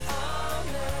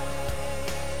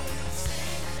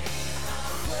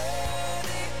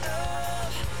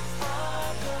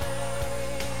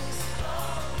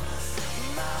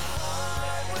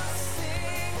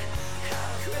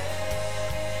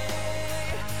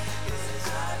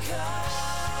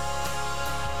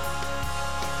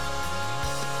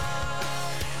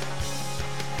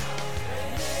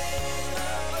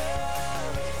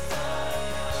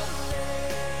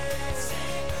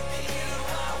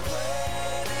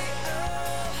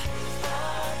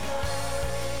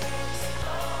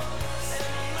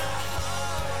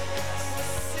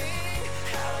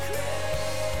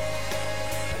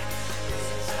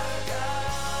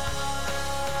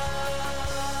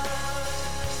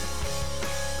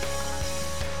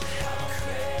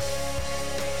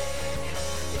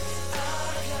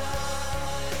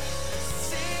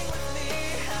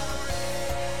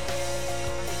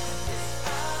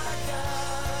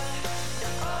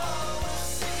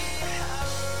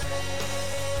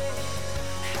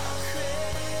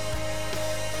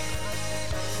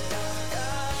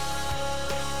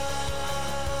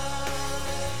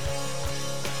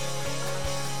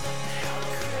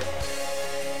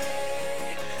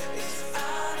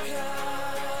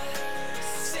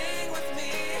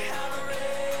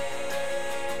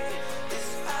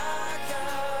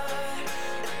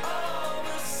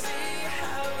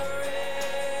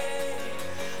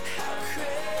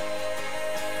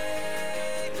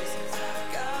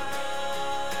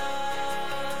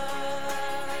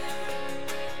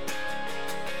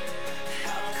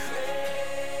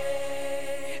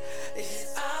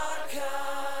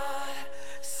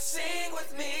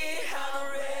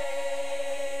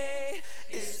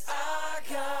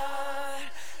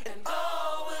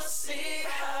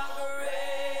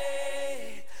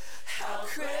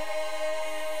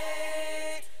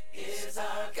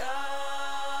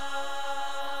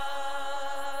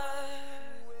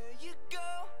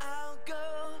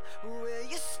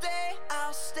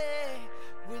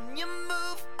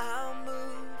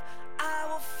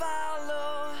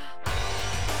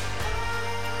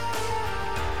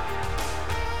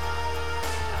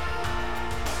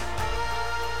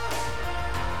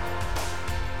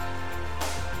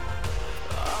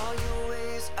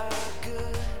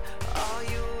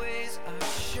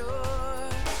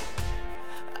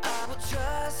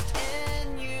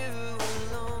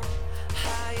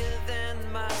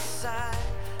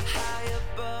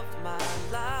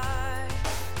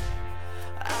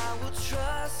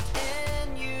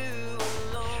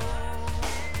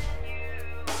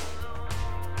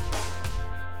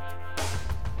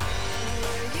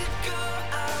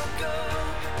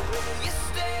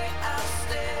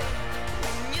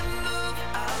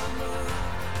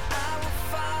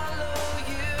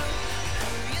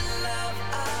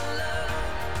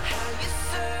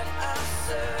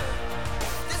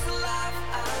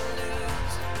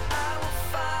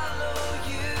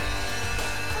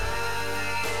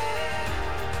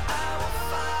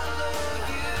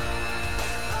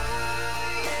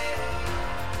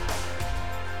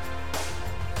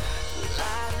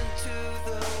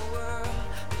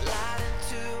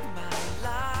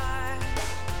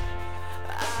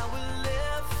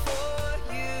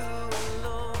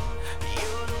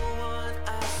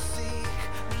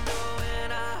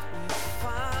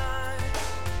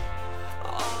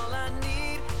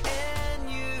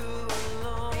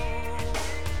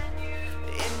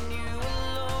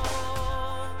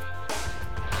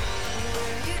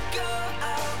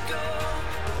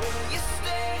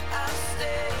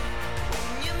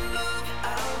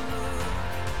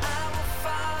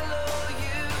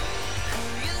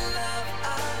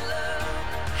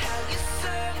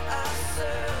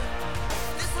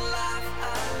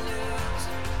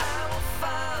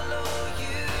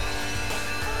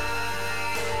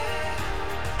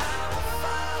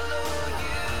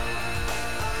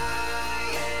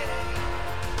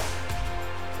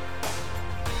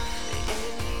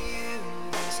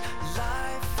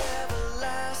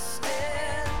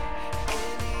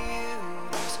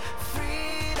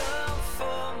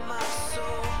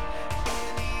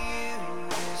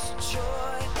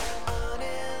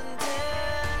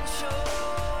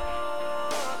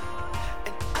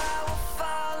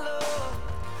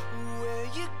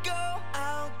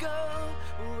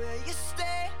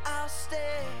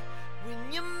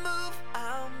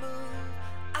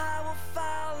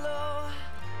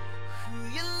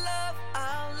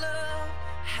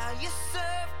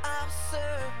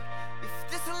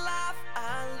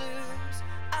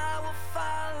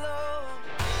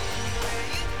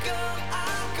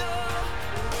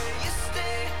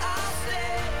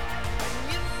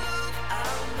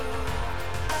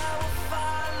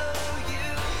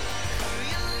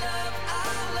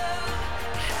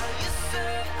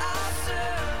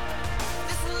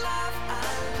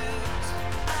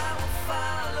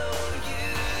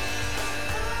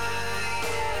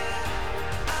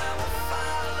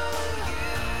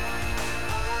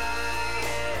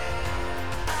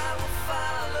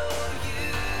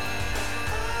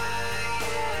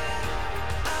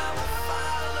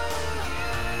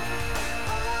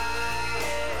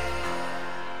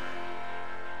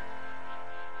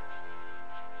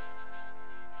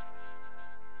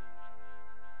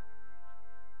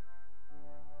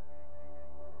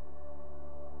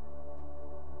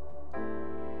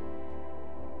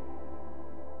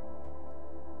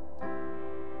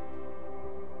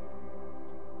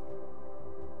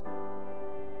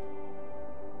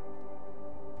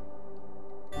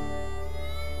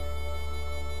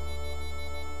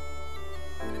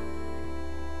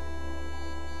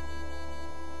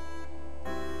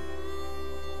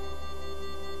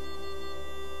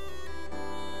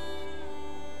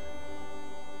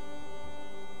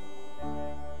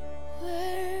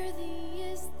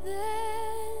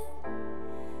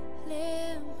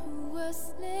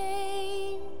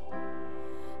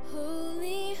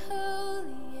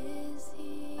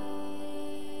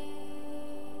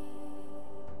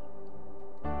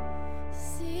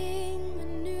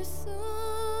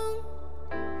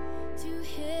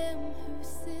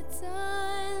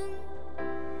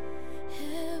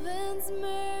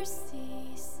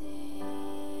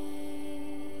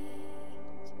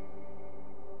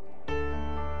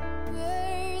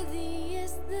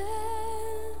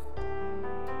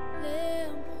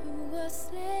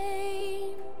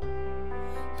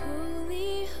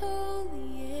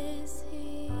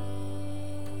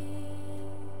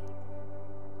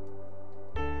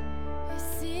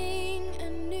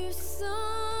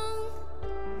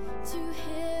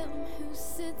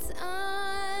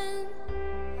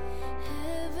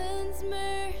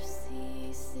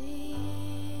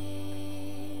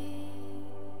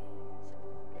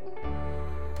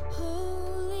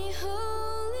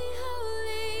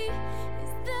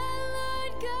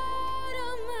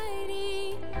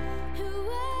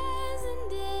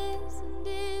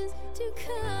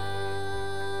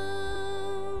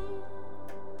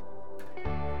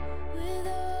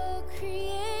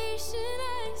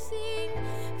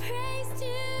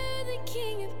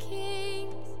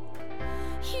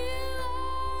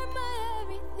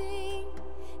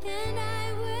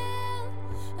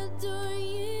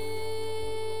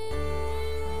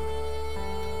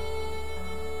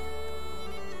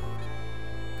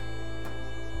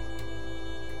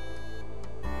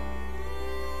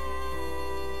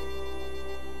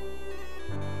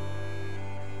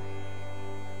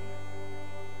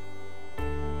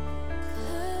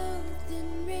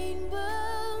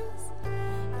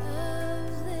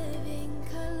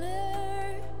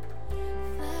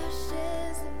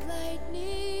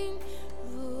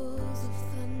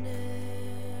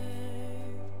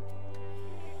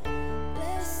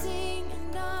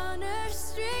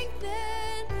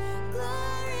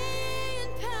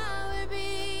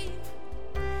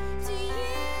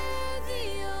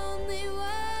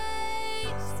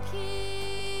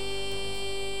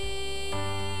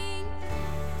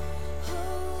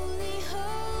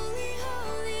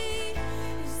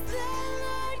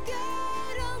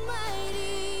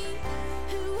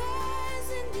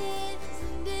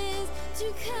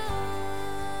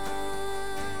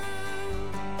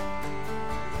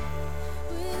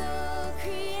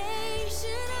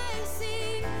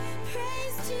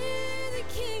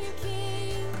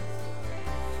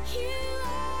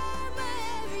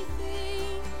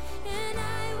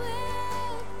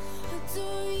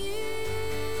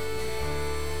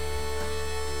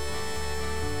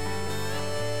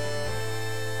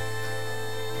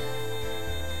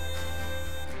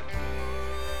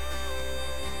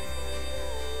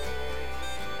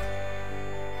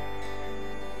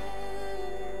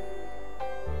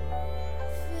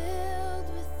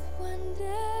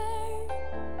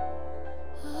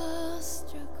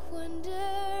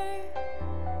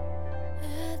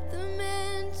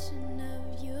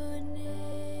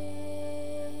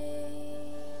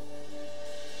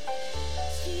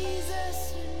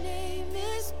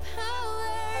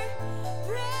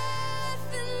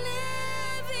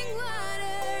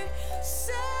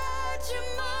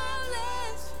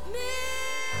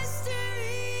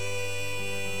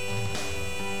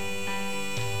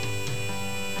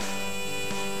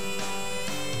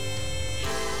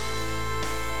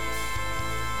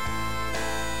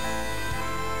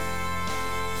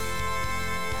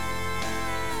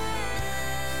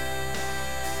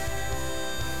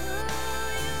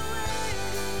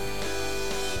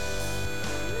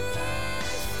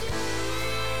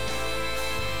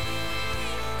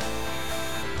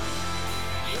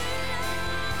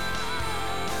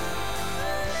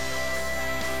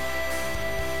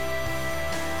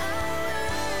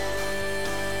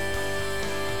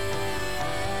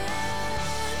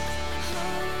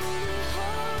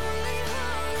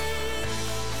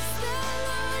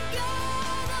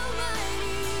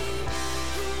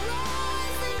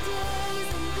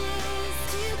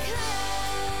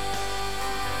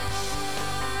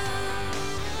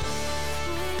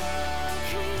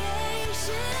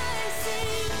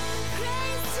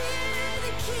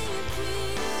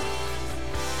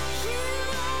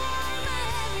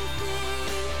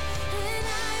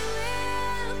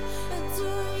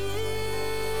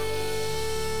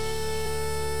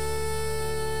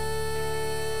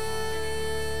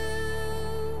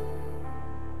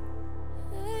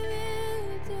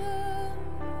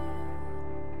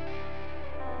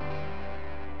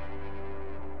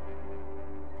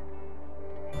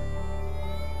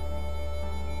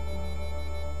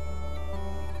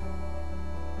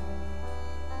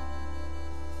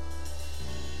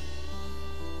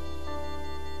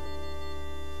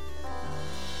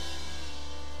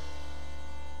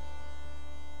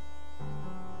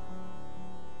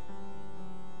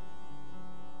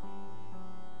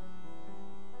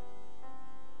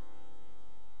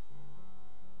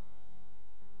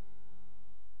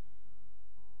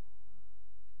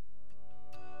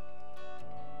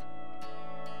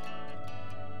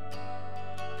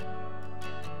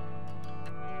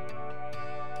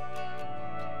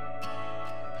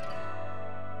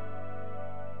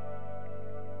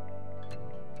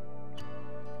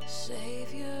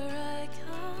Savior, I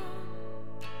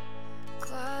come,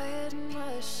 quiet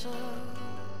my soul.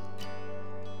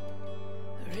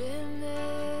 Remember,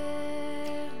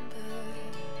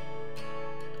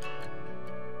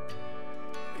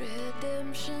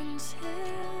 redemption's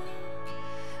hill,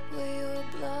 where your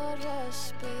blood was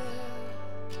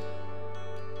spilled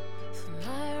for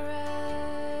my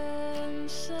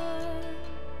ransom.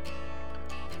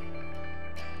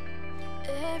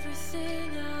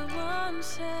 Everything I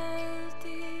once held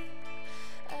deep,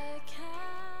 I count.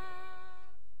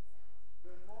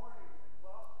 Good morning and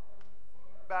welcome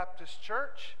to Baptist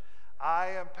Church. I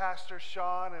am Pastor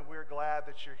Sean, and we're glad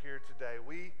that you're here today.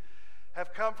 We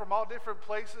have come from all different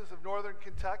places of northern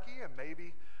Kentucky, and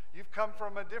maybe you've come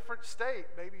from a different state.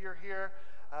 Maybe you're here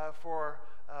for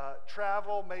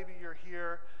travel. Maybe you're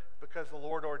here because the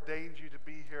Lord ordained you to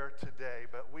be here today.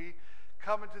 But we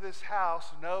come into this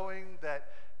house knowing that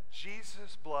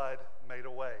Jesus' blood made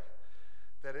a way,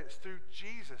 that it's through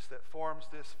Jesus that forms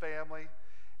this family,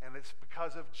 and it's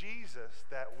because of Jesus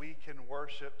that we can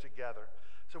worship together.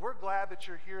 So we're glad that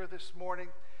you're here this morning,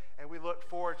 and we look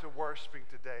forward to worshiping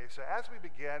today. So as we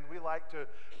begin, we like to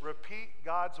repeat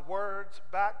God's words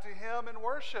back to Him in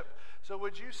worship. So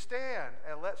would you stand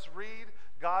and let's read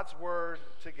God's word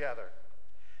together.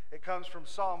 It comes from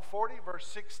Psalm 40, verse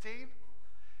 16.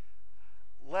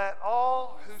 Let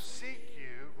all who seek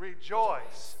you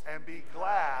rejoice and be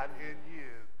glad in you.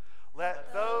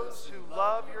 Let those who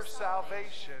love your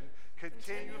salvation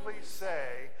continually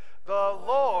say, the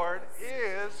Lord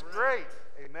is great.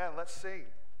 Amen. Let's sing.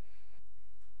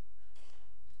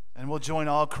 And we'll join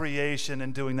all creation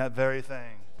in doing that very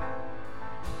thing.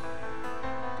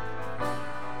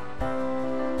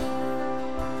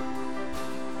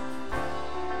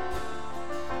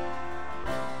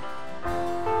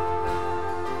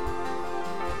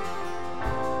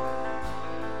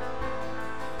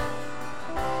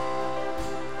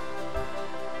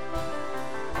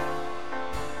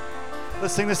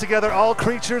 Let's sing this together, all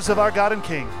creatures of our God and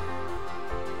King.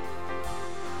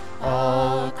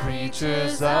 All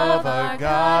creatures of our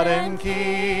God and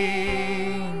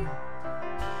King,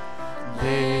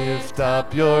 lift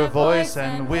up your voice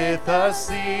and with us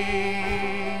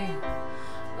sing.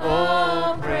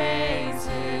 Oh, praise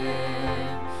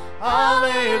Him,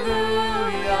 hallelujah.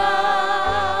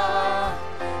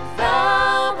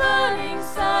 Thou burning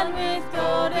sun with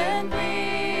golden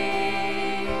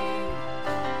gleam,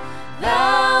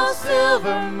 thou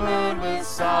silver moon with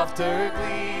softer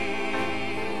gleam.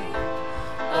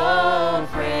 Oh,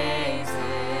 praise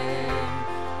Him,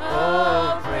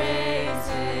 oh, praise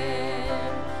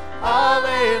Him,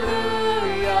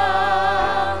 hallelujah,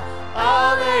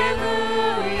 hallelujah,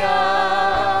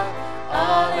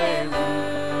 hallelujah.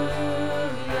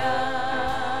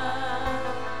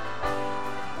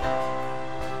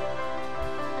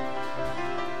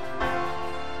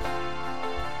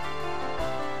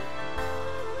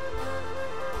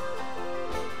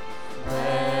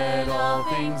 Let all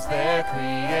things their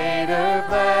Creator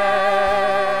bless,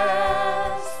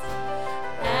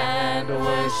 and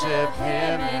worship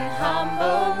Him in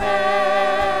humbleness.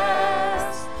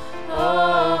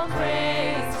 Oh,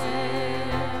 praise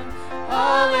Him,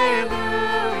 hallelujah.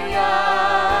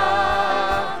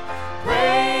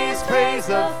 Praise, praise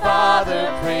the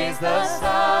Father, praise the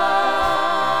Son,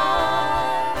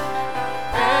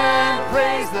 and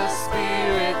praise the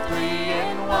Spirit, three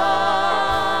in one.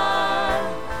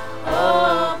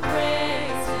 Oh,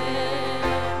 praise Him,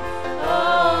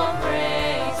 oh,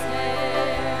 praise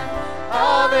Him,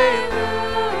 hallelujah,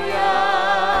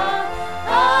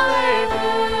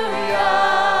 hallelujah,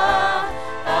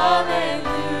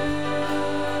 hallelujah.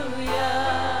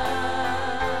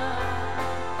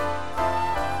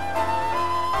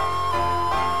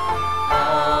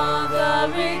 All the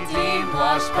redeemed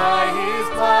washed by His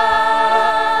blood,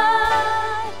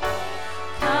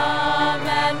 come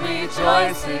and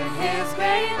rejoice in His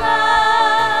great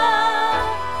love.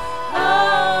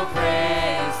 Oh,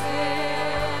 praise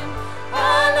Him,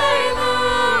 hallelujah.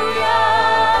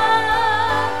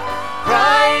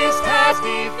 Christ has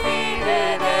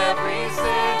defeated every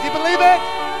sin. Do you believe it?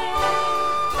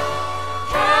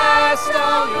 Cast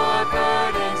all your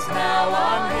burdens now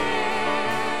on Him.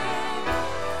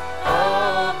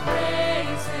 Oh,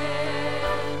 praise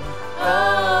Him,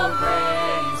 oh,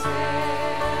 praise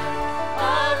Him,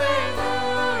 hallelujah,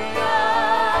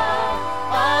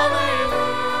 hallelujah,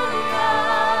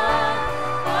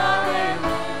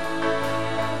 hallelujah.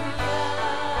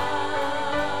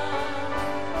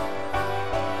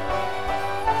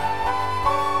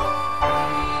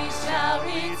 We shall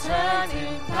return to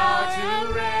power to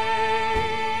reign.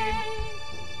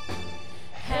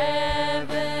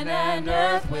 and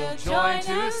earth will join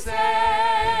to say,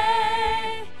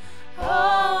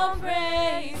 oh,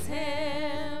 praise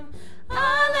him.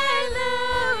 Alleluia.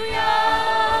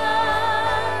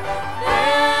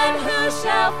 Then who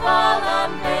shall fall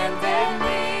on bended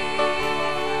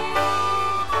knee?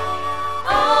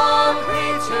 All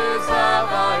creatures of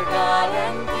our God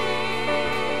and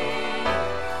King.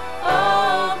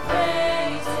 Oh,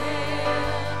 praise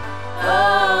him.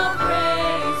 Oh,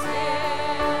 praise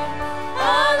him.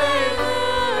 Alleluia.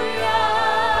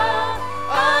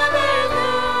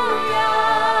 Alleluia.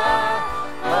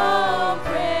 Oh,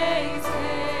 praise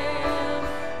him.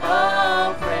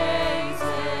 Oh, praise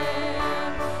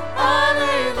him.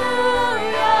 Alleluia.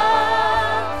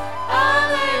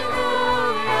 Alleluia.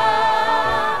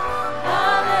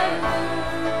 Amen.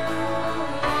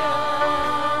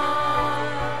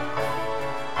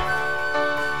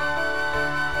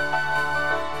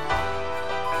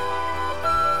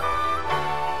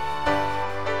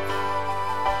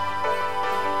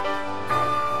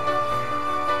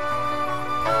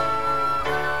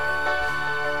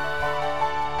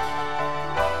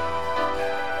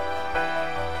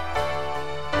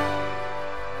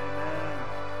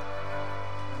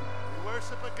 We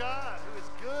worship a God who is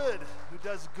good, who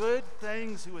does good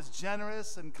things, who is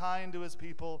generous and kind to his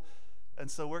people. And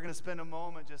so we're going to spend a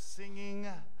moment just singing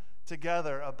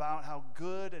together about how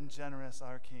good and generous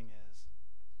our King is.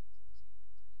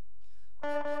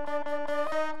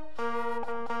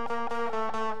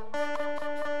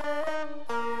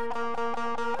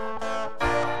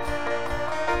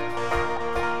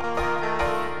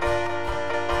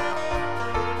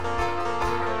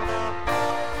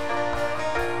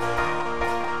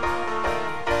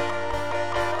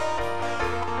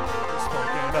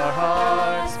 And our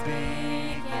hearts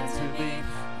began to beat.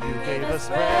 You gave us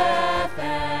breath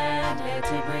and air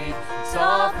to breathe. It's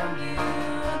all from you,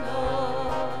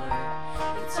 Lord.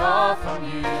 It's all from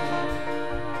you.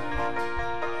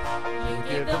 You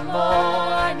give the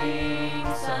morning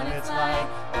sun its light.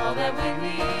 All that we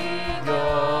need,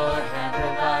 your hand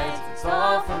provides. It's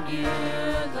all from you,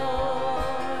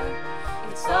 Lord.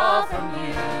 It's all from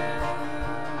you.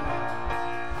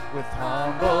 With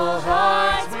humble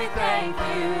hearts we thank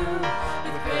you.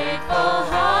 With grateful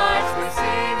hearts we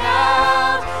sing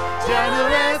out.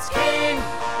 Generous King,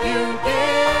 you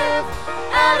give.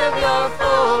 Out of your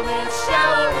fullness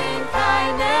showering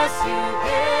kindness you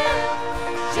give.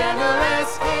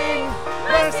 Generous King,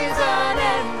 mercies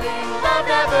unending, love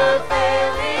never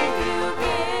failing you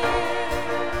give.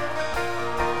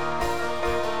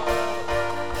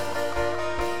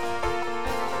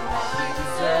 We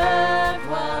deserve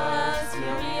was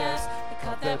furious. The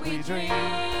cup that we drink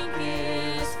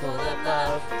is full of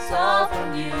love. It's all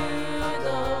from you,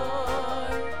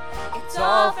 Lord. It's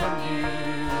all from you.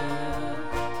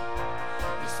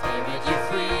 Your Spirit you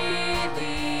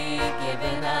freely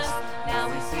given us. Now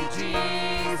we see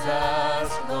Jesus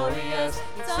glorious.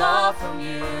 It's all from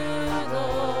you,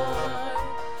 Lord.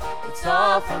 It's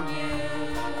all from you.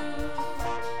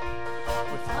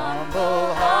 With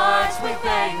humble hearts we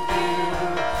thank you.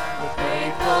 With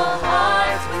grateful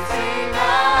hearts we sing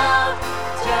out.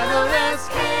 Generous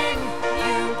King,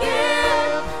 you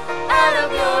give. Out of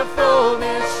your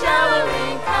fullness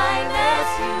showering kindness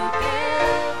you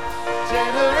give.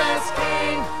 Generous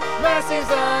King, mercies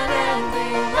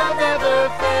unending, love never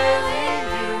failing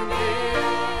you give.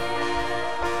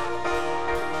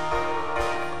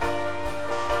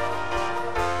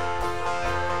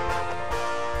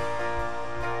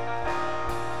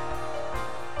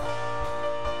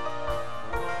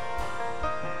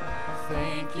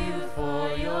 Thank you for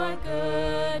your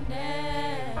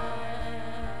goodness.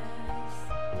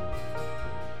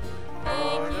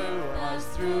 Thank you us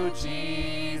through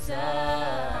Jesus.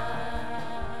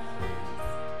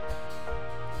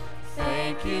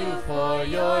 Thank you for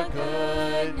your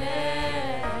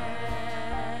goodness.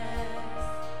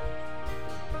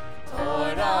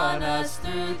 Poured on us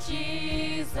through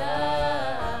Jesus.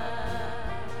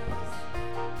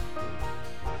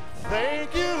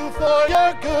 Thank you for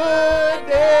your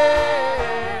goodness.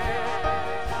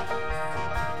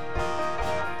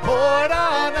 Poured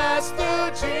on us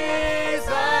through Jesus.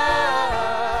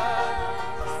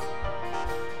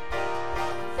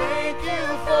 Thank you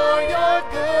for your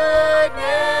goodness.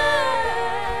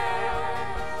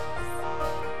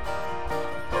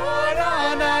 Poured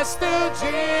on us through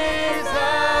Jesus.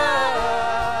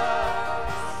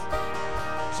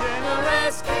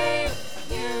 Generous King,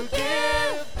 you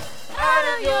give. Out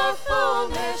of your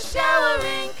fullness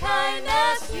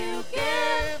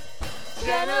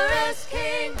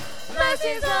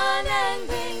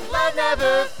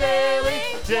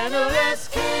Generous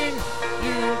King,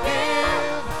 you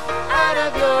give out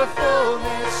of your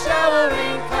fullness,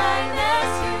 showering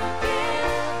kindness you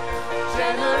give.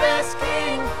 Generous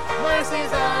King,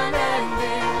 mercies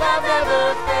unending, love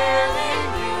never failing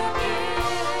you give.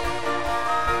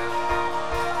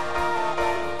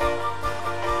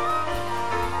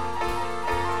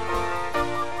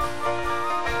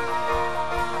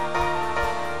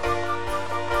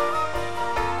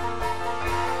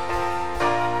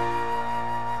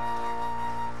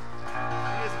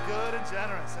 He is good and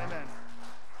generous. Amen.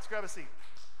 Let's grab a seat.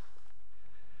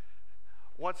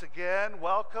 Once again,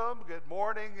 welcome. Good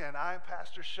morning, and I'm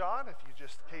Pastor Sean. If you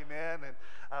just came in,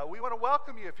 and we want to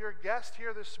welcome you. If you're a guest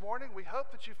here this morning, we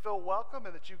hope that you feel welcome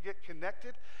and that you get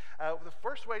connected. The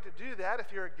first way to do that,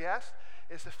 if you're a guest,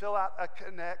 is to fill out a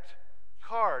Connect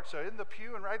card. So in the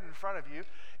pew and right in front of you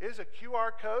is a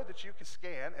QR code that you can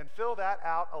scan and fill that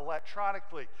out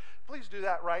electronically. Please do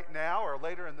that right now or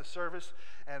later in the service,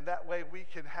 and that way we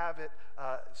can have it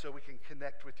so we can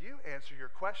connect with you, answer your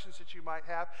questions that you might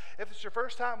have. If it's your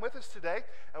first time with us today,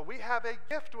 we have a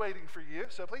gift waiting for you,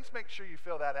 so please make sure you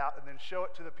fill that out and then show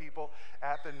it to the people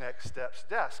at the Next Steps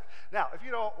desk. Now, if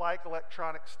you don't like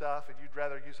electronic stuff and you'd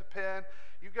rather use a pen,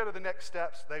 you go to the Next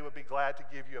Steps. They would be glad to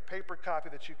give you a paper copy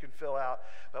that you can fill out,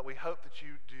 but we hope that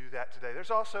you do that today.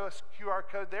 There's also a QR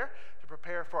code there to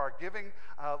prepare for our giving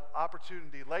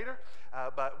opportunity later,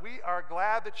 but we are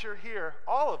glad that you're here,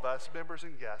 all of us, members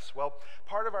and guests. Well,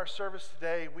 part of our service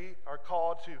today, we are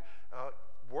called to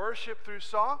worship through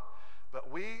song,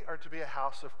 but we are to be a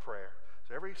house of prayer.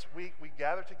 So every week we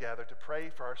gather together to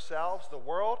pray for ourselves, the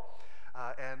world,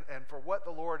 and for what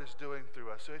the Lord is doing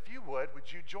through us. So if you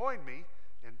would you join me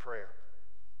in prayer?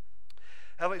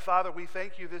 Heavenly Father, we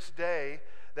thank you this day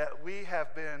that we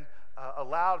have been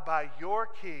allowed by your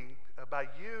King, by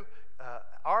you,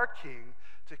 our King,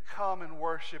 to come and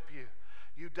worship you.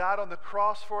 You died on the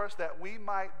cross for us that we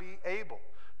might be able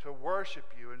to worship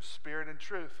you in spirit and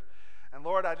truth. And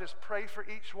Lord, I just pray for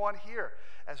each one here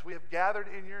as we have gathered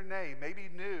in your name, maybe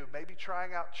new, maybe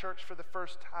trying out church for the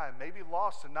first time, maybe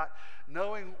lost and not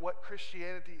knowing what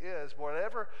Christianity is.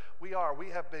 Whatever we are, we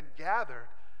have been gathered.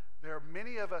 There are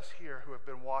many of us here who have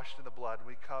been washed in the blood, and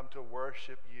we come to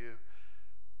worship you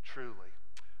truly.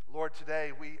 Lord,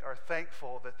 today we are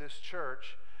thankful that this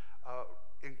church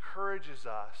encourages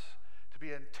us to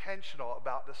be intentional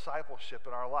about discipleship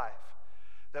in our life,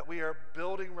 that we are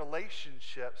building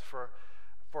relationships for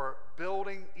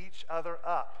building each other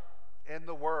up in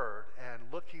the Word and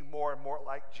looking more and more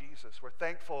like Jesus. We're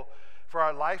thankful for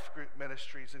our life group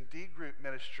ministries and D group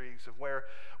ministries, of where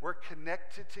we're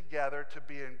connected together to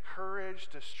be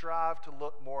encouraged, to strive to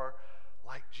look more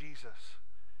like Jesus.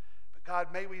 But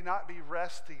God, may we not be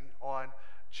resting on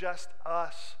just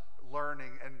us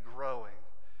learning and growing.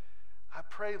 I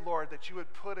pray, Lord, that you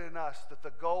would put in us that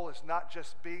the goal is not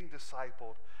just being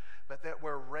discipled, but that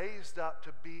we're raised up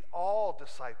to be all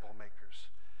disciple makers,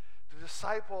 to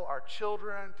disciple our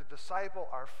children, to disciple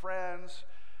our friends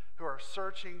who are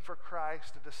searching for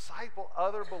Christ, to disciple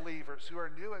other believers who are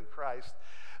new in Christ,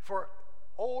 for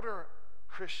older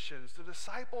Christians, to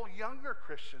disciple younger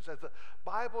Christians, as the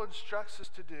Bible instructs us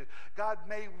to do. God,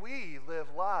 may we live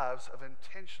lives of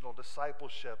intentional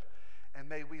discipleship, and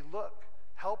may we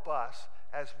help us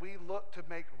as we look to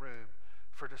make room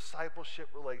for discipleship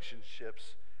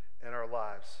relationships in our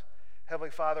lives.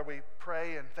 Heavenly Father, we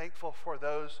pray and thankful for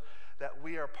those that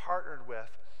we are partnered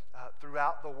with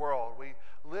throughout the world. We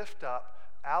lift up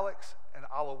Alex and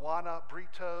Alawana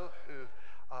Brito, who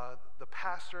the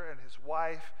pastor and his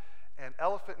wife, and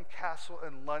Elephant and Castle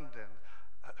in London,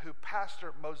 who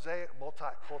pastor Mosaic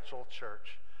Multicultural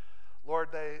Church. Lord,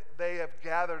 they have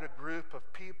gathered a group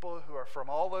of people who are from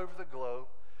all over the globe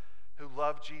who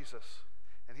love Jesus.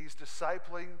 And he's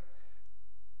discipling,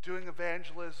 doing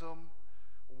evangelism,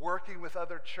 working with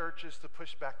other churches to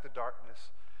push back the darkness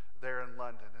there in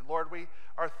London. And Lord, we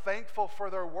are thankful for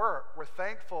their work. We're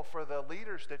thankful for the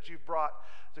leaders that you've brought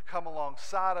to come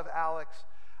alongside of Alex.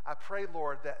 I pray,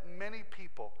 Lord, that many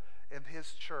people in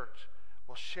his church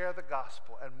will share the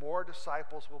gospel and more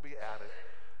disciples will be added,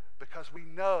 because we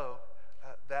know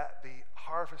that the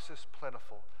harvest is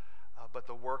plentiful, but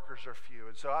the workers are few.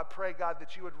 And so I pray, God,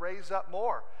 that you would raise up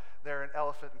more there in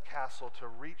Elephant and Castle to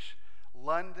reach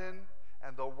London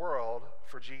and the world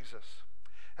for Jesus.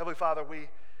 Heavenly Father, we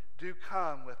do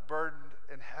come with burdened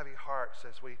and heavy hearts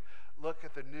as we look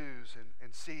at the news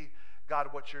and see, God,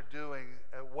 what you're doing,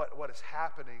 what is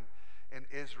happening in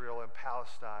Israel and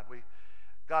Palestine.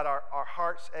 God, our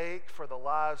hearts ache for the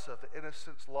lives of the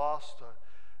innocents lost,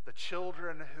 the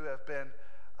children who have been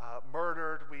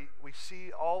murdered. We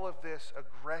see all of this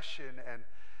aggression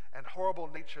and horrible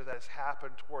nature that has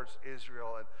happened towards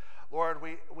Israel. And Lord,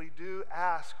 we do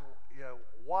ask,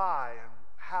 why and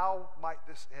how might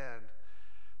this end?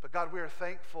 But God, we are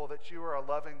thankful that you are a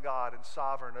loving God and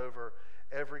sovereign over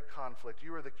every conflict.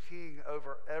 You are the king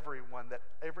over everyone that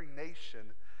every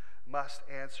nation must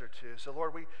answer to. So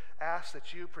Lord, we ask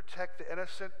that you protect the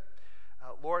innocent.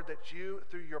 Lord, that you,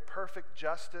 through your perfect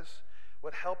justice,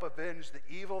 would help avenge the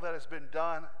evil that has been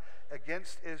done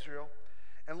against Israel.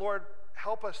 And Lord,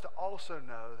 help us to also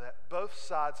know that both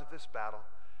sides of this battle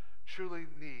truly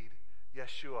need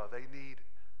Yeshua. They need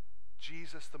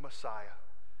Jesus the Messiah.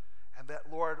 And that,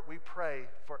 Lord, we pray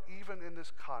for even in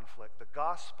this conflict, the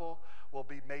gospel will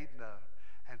be made known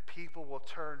and people will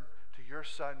turn to your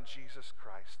Son, Jesus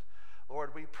Christ.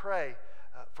 Lord, we pray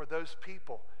for those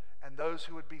people and those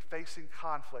who would be facing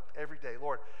conflict every day.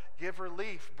 Lord, give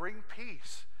relief, bring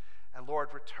peace, and Lord,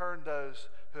 return those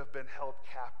who have been held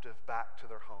captive back to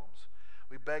their homes.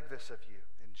 We beg this of you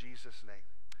in Jesus' name.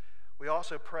 We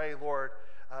also pray, Lord,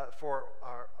 for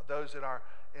those in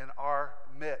our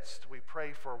midst. We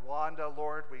pray for Wanda,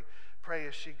 Lord. We pray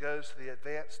as she goes to the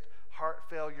advanced heart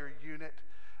failure unit.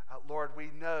 Lord,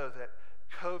 we know that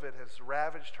COVID has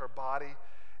ravaged her body,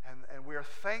 and we are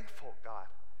thankful, God,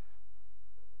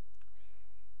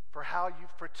 for how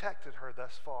you've protected her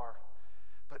thus far.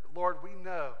 But Lord, we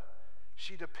know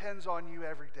she depends on you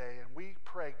every day, and we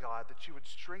pray, God, that you would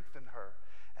strengthen her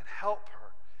and help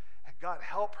her. And God,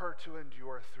 help her to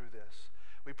endure through this.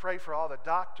 We pray for all the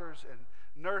doctors and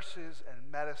nurses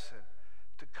and medicine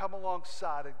to come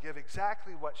alongside and give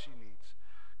exactly what she needs.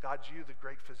 God, you, the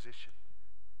great physician,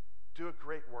 do a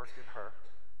great work in her.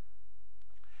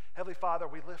 Heavenly Father,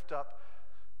 we lift up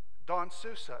Dawn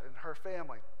Sousa and her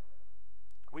family.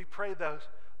 We pray those,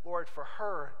 Lord, for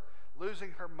her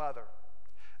losing her mother.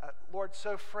 Lord,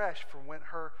 so fresh from when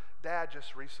her dad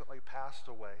just recently passed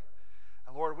away.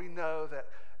 And Lord, we know that,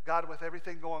 God, with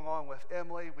everything going on with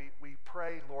Emily, we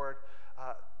pray, Lord,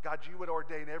 God, you would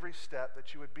ordain every step,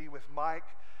 that you would be with Mike.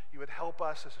 You would help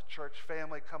us as a church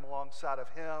family come alongside of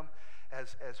him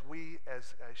as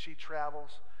she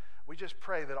travels. We just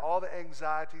pray that all the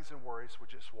anxieties and worries would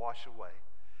just wash away.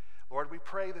 Lord, we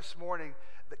pray this morning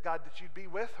that, God, that you'd be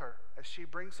with her as she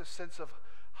brings a sense of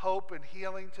hope and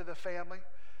healing to the family,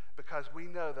 because we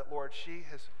know that, Lord, she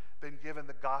has been given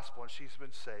the gospel and she's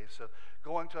been saved. So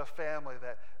going to a family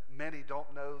that many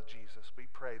don't know Jesus, we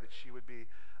pray that she would be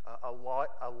a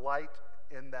light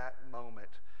in that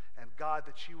moment. And God,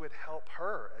 that you would help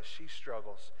her as she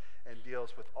struggles and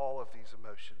deals with all of these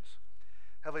emotions.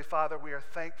 Heavenly Father, we are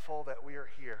thankful that we are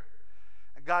here.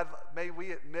 And God, may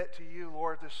we admit to you,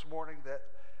 Lord, this morning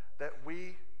that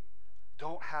we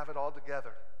don't have it all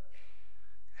together.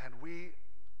 And we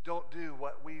don't do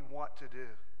what we want to do.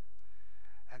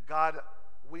 And God,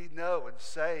 we know and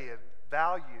say and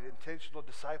value intentional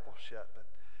discipleship, but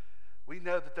we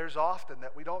know that there's often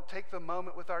that we don't take the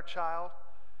moment with our child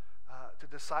to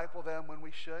disciple them when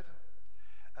we should.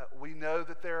 We know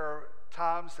that there are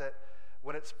times that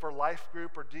when it's for life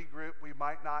group or D group, we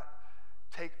might not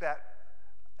take that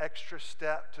extra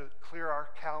step to clear our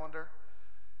calendar,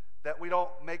 that we don't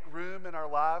make room in our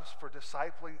lives for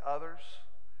discipling others.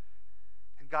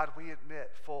 And God, we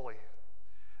admit fully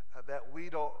that we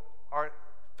aren't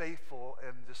faithful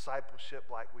in discipleship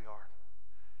like we are.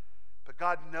 But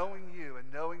God, knowing you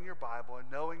and knowing your Bible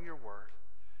and knowing your word,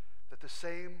 that the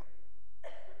same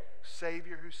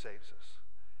Savior who saves us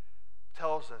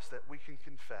tells us that we can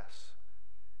confess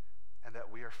and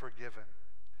that we are forgiven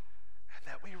and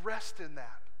that we rest in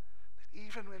that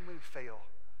even when we fail,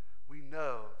 we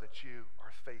know that you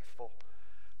are faithful.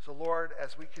 So Lord,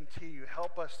 as we continue,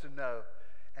 help us to know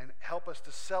and help us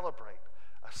to celebrate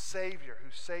a Savior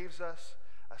who saves us,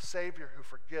 a Savior who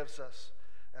forgives us,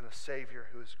 and a Savior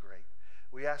who is great.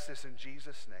 We ask this in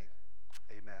Jesus' name.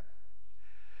 Amen.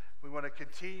 We want to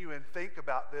continue and think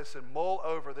about this and mull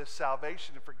over this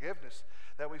salvation and forgiveness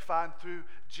that we find through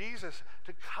Jesus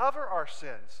to cover our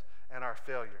sins and our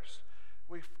failures.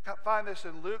 We find this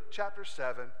in Luke chapter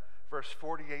 7, verse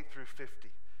 48 through 50.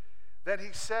 Then he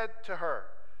said to her,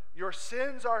 "Your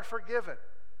sins are forgiven."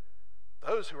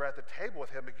 Those who were at the table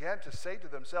with him began to say to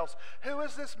themselves, "Who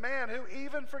is this man who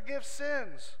even forgives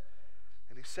sins?"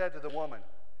 And he said to the woman,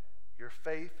 "Your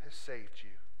faith has saved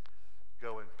you.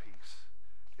 Go in peace."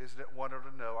 Isn't it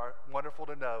wonderful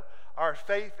to know our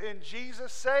faith in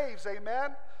Jesus saves?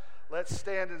 Amen? Let's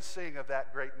stand and sing of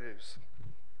that great news.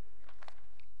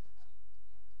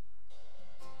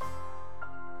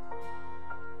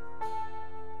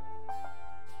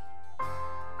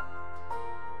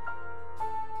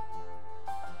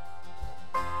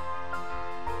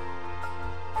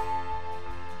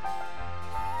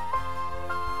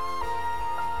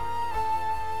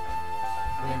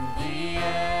 the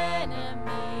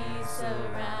enemy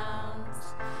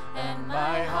surrounds, and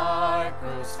my heart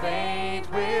grows faint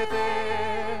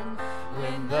within.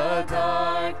 When the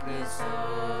darkness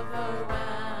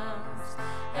overwhelms,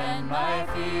 and my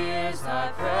fears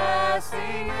are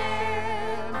pressing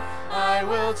in, I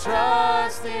will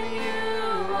trust in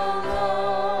you, O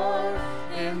Lord.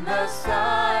 In the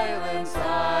silence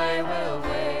I will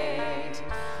wait.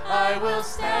 I will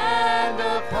stand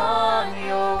upon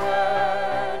your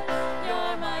word.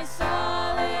 You're my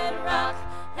solid rock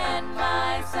and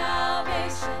my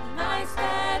salvation, my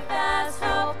steadfast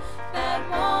hope that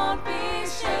won't be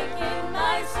shaken.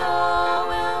 My soul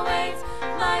will wait,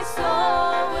 my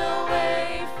soul will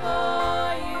wait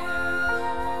for you.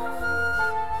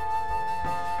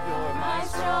 You're my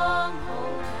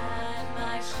stronghold and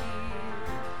my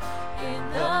shield in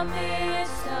the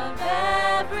midst of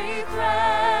every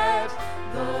threat.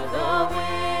 Though the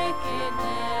wicked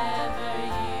never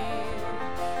yield,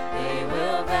 they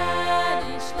will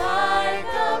vanish like a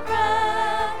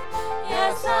breath.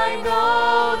 Yes, I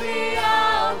know the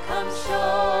outcome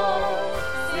sure.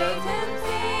 Satan's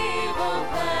evil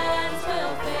plans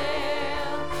will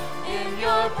fail. In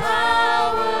your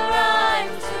power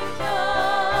I'm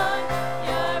secure.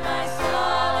 You're my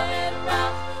solid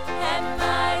rock and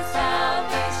my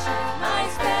salvation, my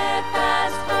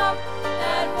steadfast hope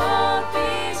that won't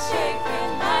be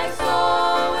shaken. My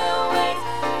soul will wait,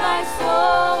 my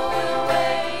soul will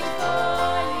wait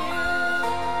for you.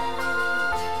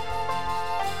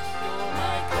 You're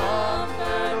my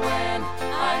comfort when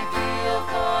I feel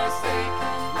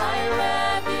forsaken, my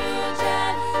refuge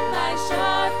and my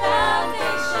sure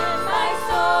foundation. My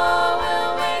soul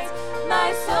will wait, my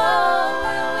soul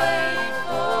will wait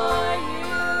for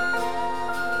you.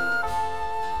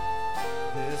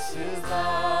 This is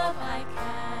love I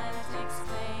can't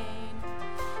explain.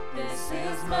 This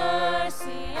is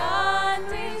mercy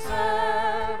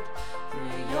undeserved.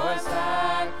 Through your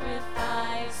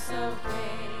sacrifice so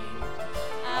great,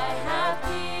 I have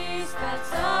peace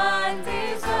that's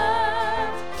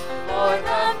undeserved. For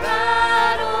the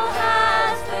battle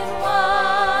has been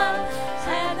won,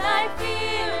 and I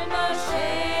fear no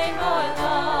shame or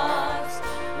loss.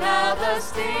 Now the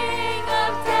sting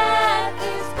of death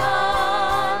is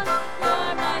gone.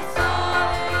 You're my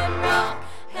solid rock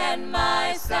and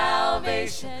my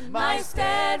salvation, my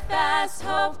steadfast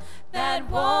hope that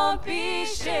won't be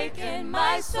shaken.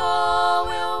 My soul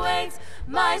will wait,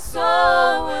 my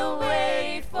soul will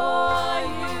wait for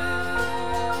you.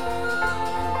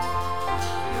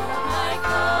 You're my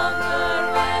comfort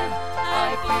when I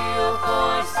feel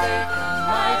forsaken,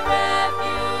 my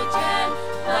refuge and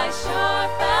my sure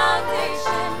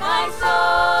foundation. My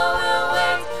soul will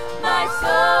wait, my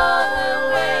soul will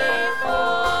wait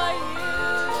for you.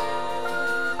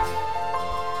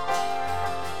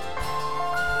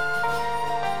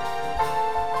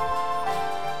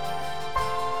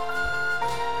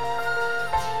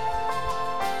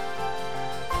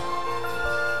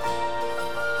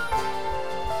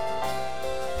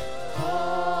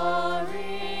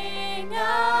 Pouring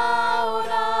out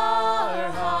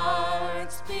our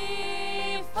hearts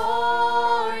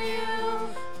before you,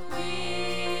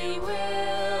 we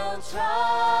will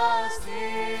trust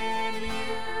in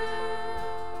you.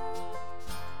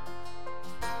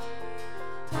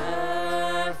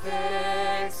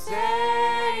 Perfect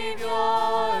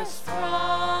Savior,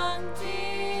 strong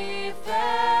defender,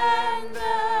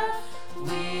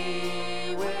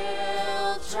 we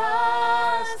will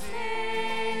trust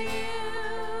in you.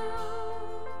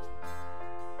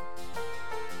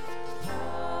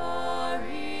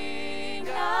 Pouring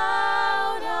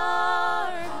out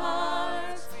our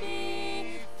hearts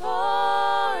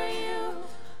before you,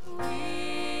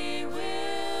 we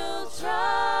will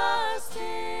trust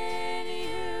in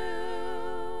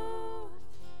you.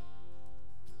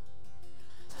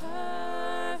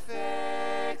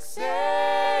 Perfect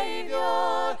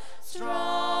Savior,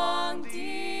 strong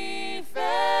defender,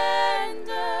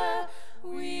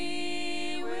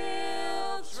 we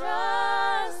will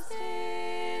trust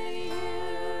in you.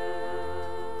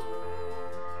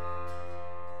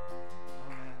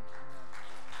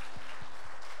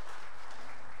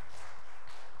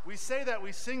 We say that,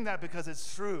 we sing that because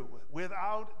it's true.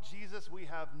 Without Jesus, we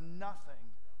have nothing.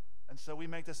 And so we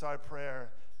make this our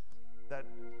prayer, that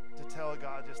to tell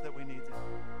God just that we need Him.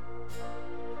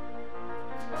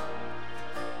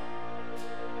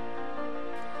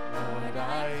 Lord,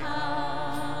 I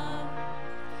come,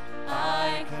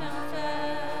 I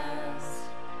confess,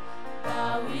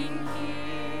 bowing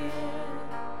here,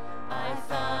 I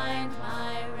find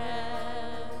my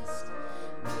rest.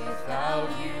 Without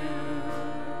you,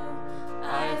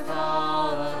 I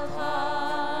fall apart.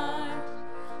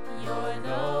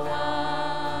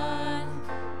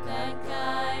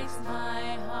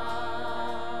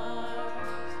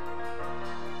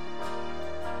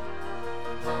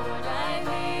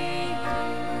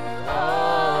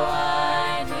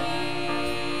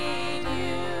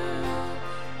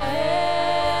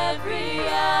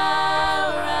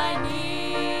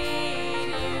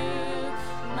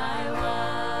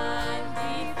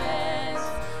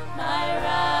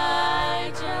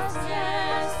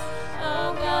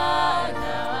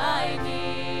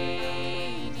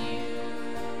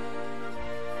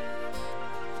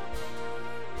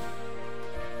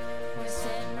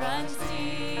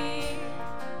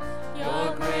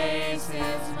 grace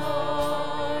is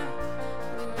more,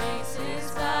 where grace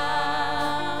is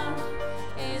found,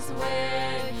 is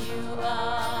where you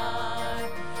are.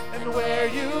 And where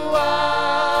you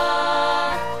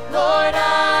are, Lord,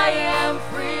 I am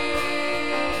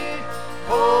free.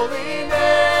 Holiness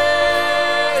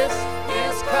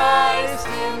is Christ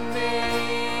in me.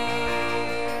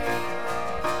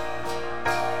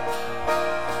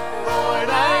 Lord,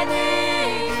 I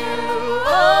need you.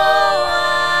 Oh,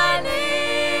 I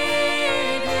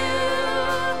need you.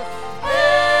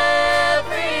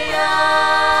 Every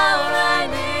hour I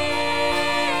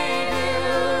need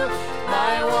you.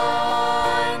 My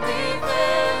one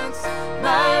defense,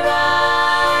 my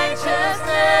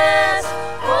righteousness.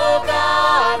 Oh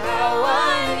God, how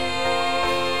I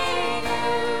need you.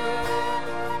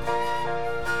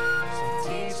 So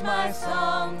teach my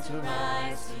song to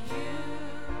rise to you.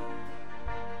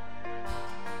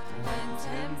 When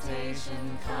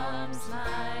temptation comes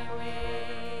my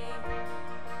way,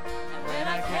 and when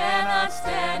I cannot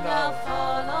stand, I'll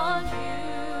fall on you.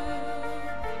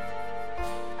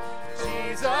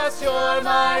 Jesus, you're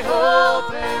my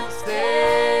hope and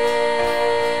stay.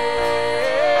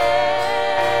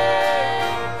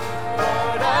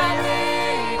 Lord, I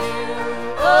need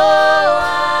you. Oh,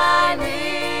 I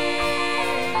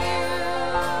need you.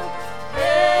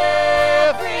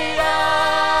 Every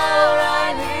hour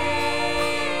I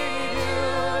need you.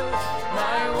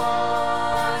 My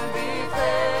one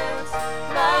defense,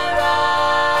 my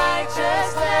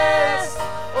righteousness.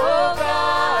 Oh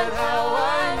God, how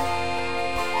I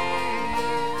need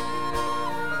you.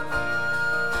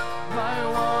 My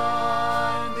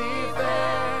one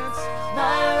defense,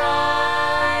 my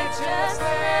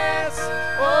righteousness.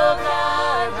 Oh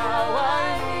God, how I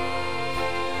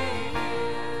need you.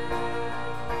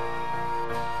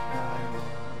 My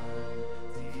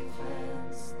one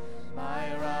defense, my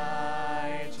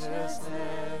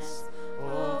righteousness.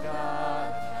 Oh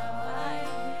God, how I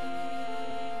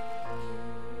need you.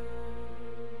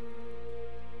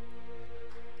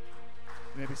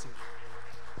 Maybe see.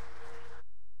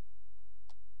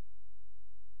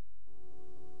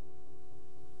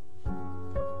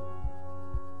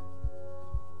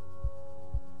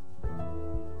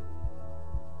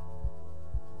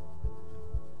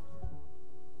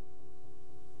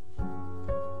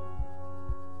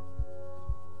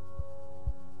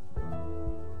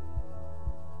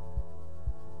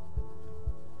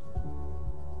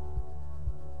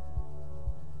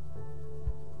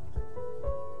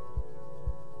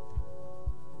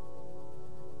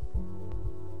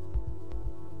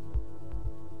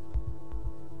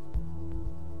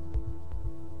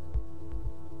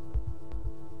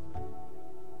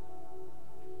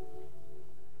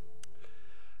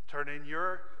 Turn in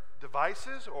your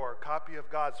devices or a copy of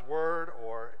God's Word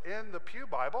or in the Pew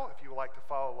Bible, if you would like to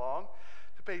follow along,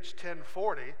 to page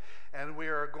 1040. And we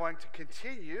are going to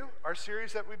continue our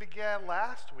series that we began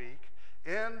last week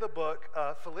in the book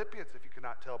of Philippians, if you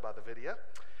cannot tell by the video.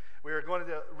 We are going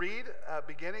to read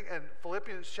beginning in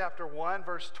Philippians chapter 1,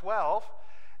 verse 12,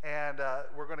 and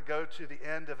we're going to go to the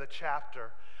end of the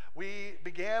chapter. We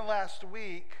began last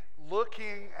week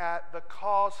looking at the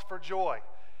cause for joy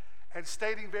and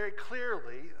stating very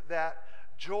clearly that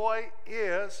joy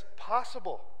is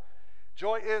possible.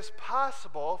 Joy is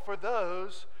possible for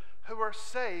those who are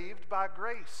saved by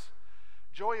grace.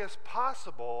 Joy is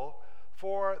possible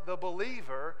for the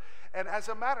believer, and as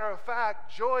a matter of fact,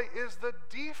 joy is the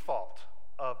default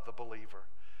of the believer.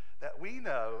 That we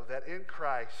know that in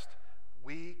Christ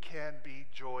we can be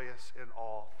joyous in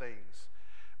all things.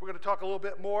 We're going to talk a little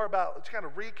bit more about, let's kind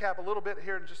of recap a little bit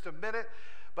here in just a minute,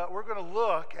 but we're going to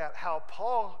look at how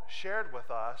Paul shared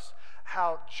with us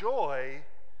how joy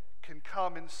can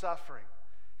come in suffering,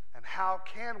 and how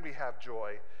can we have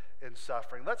joy in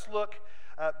suffering. Let's look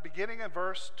beginning in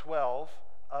verse 12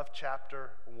 of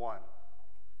chapter 1.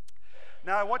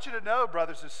 Now I want you to know,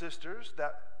 brothers and sisters,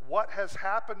 that what has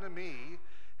happened to me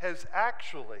has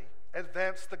actually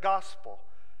advanced the gospel,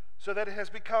 so that it has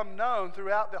become known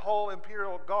throughout the whole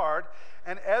imperial guard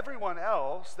and everyone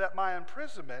else that my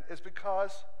imprisonment is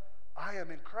because I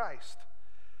am in Christ.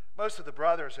 Most of the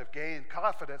brothers have gained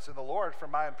confidence in the Lord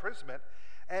from my imprisonment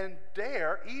and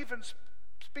dare even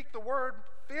speak the word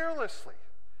fearlessly.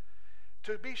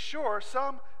 To be sure,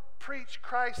 some preach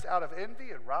Christ out of envy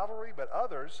and rivalry, but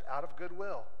others out of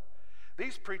goodwill.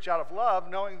 These preach out of love,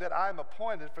 knowing that I am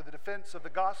appointed for the defense of the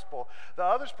gospel. The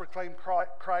others proclaim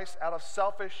Christ out of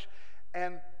selfish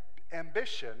and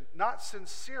ambition, not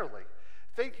sincerely,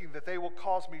 thinking that they will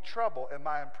cause me trouble in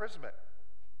my imprisonment.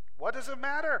 What does it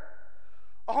matter?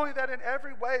 Only that in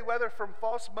every way, whether from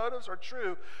false motives or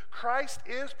true, Christ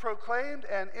is proclaimed,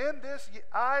 and in this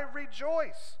I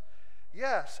rejoice.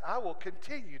 Yes, I will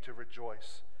continue to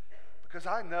rejoice, because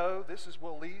I know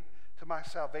will lead to my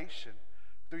salvation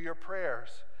through your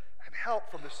prayers and help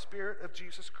from the Spirit of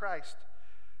Jesus Christ.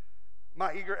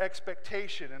 My eager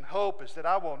expectation and hope is that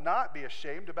I will not be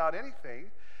ashamed about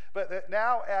anything, but that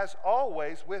now, as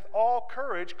always, with all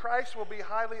courage, Christ will be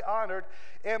highly honored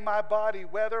in my body,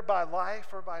 whether by life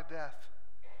or by death.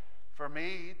 For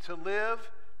me, to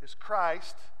live is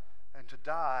Christ, and to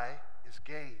die is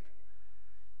gain.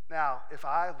 Now, if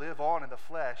I live on in the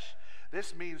flesh,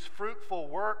 this means fruitful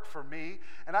work for me,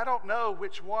 and I don't know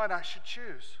which one I should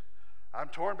choose. I'm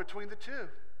torn between the two.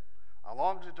 I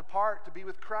long to depart to be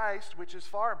with Christ, which is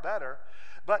far better,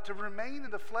 but to remain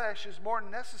in the flesh is more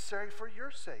necessary for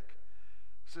your sake.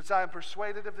 Since I am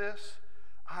persuaded of this,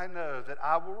 I know that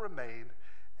I will remain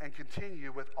and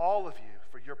continue with all of you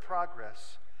for your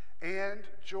progress and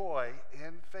joy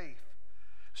in faith,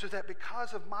 so that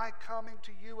because of my coming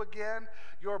to you again,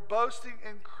 your boasting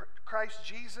in Christ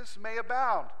Jesus may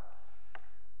abound.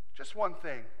 Just one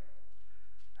thing.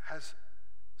 As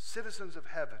citizens of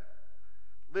heaven,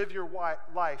 live your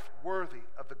life worthy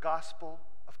of the gospel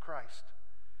of Christ.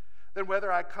 Then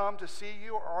whether I come to see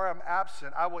you or am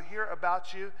absent, I will hear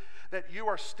about you that you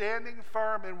are standing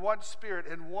firm in one spirit,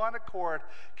 in one accord,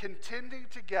 contending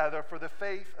together for the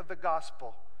faith of the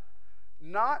gospel,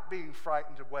 not being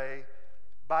frightened away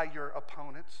by your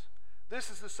opponents. This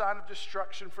is the sign of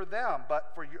destruction for them,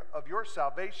 but of your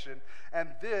salvation, and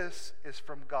this is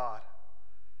from God.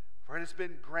 For it has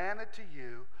been granted to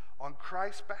you on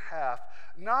Christ's behalf,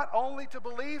 not only to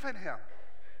believe in him,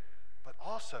 but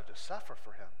also to suffer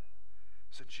for him,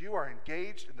 since you are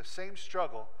engaged in the same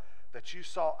struggle that you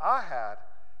saw I had,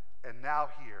 and now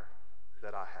hear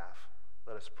that I have.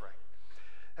 Let us pray.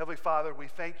 Heavenly Father, we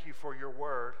thank you for your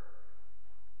word,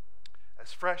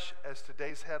 as fresh as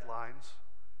today's headlines,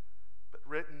 but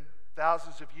written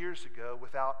thousands of years ago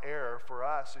without error for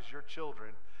us as your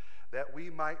children, that we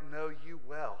might know you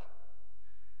well,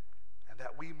 and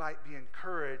that we might be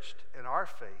encouraged in our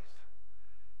faith,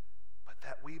 but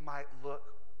that we might look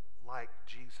like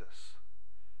Jesus.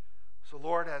 So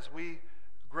Lord, as we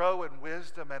grow in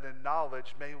wisdom and in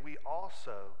knowledge, may we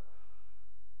also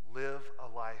live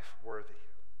a life worthy.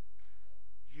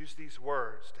 Use these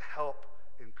words to help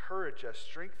encourage us,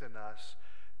 strengthen us,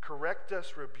 correct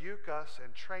us, rebuke us,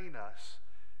 and train us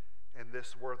in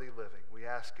this worthy living. We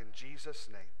ask in Jesus'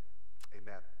 name,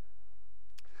 amen.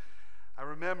 I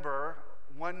remember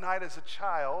one night as a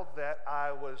child that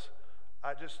I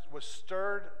just was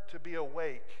stirred to be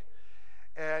awake.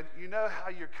 And you know how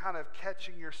you're kind of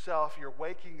catching yourself, you're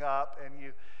waking up and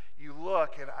you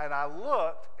look, and I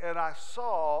looked and I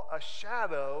saw a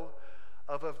shadow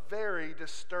of a very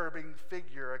disturbing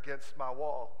figure against my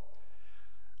wall.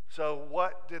 So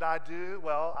what did I do?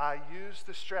 Well, I used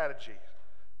the strategy.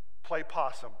 Play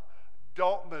possum.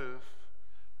 Don't move.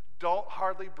 Don't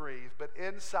hardly breathe. But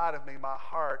inside of me, my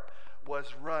heart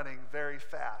was running very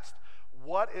fast.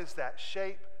 What is that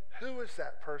shape? Who is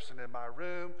that person in my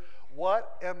room?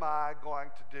 What am I going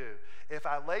to do? If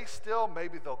I lay still,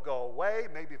 maybe they'll go away.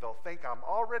 Maybe they'll think I'm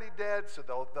already dead, so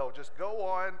they'll just go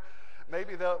on.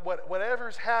 Maybe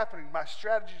whatever's happening, my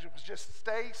strategy was just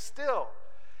stay still.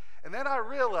 And then I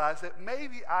realized that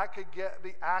maybe I could get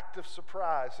the act of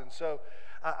surprise. And so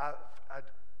I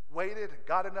waited and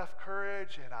got enough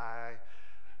courage, and I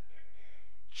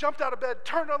jumped out of bed,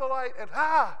 turned on the light, and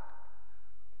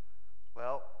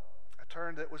well, I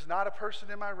turned. It was not a person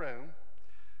in my room.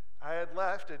 I had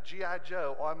left a G.I.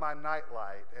 Joe on my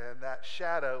nightlight, and that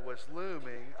shadow was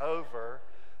looming over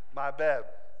my bed.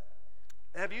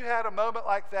 Have you had a moment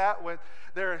like that when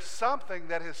there is something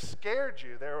that has scared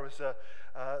you? There was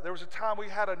a time we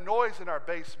had a noise in our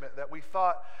basement that we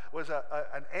thought was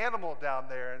an animal down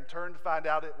there, and turned to find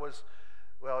out it was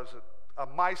a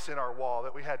mice in our wall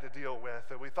that we had to deal with,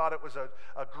 and we thought it was a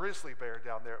grizzly bear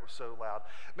down there. It was so loud.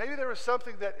 Maybe there was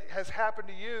something that has happened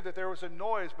to you that there was a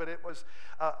noise, but it was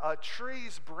a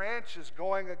tree's branches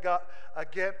going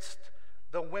against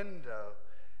the window,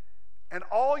 and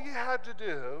all you had to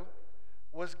do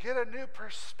was get a new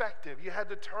perspective. You had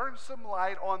to turn some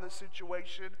light on the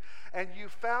situation, and you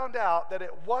found out that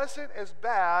it wasn't as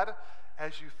bad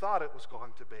as you thought it was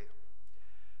going to be.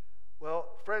 Well,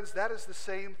 friends, that is the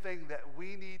same thing that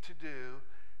we need to do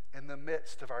in the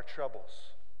midst of our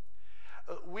troubles.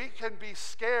 We can be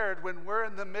scared when we're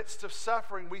in the midst of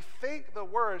suffering. We think the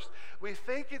worst. We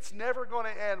think it's never going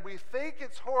to end. We think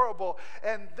it's horrible.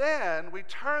 And then we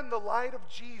turn the light of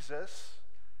Jesus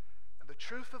and the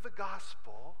truth of the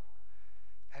gospel,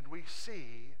 and we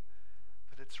see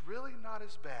that it's really not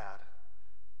as bad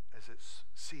as it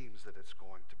seems that it's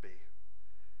going to be.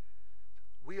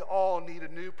 We all need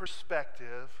a new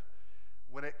perspective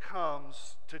when it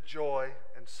comes to joy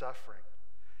and suffering.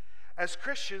 As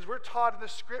Christians, we're taught in the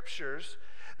scriptures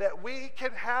that we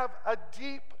can have a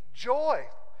deep joy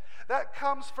that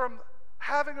comes from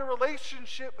having a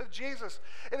relationship with Jesus.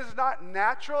 It is not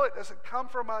natural. It doesn't come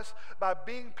from us by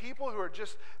being people who are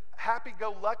just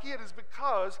happy-go-lucky. It is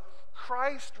because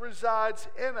Christ resides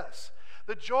in us.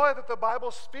 The joy that the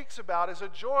Bible speaks about is a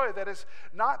joy that is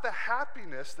not the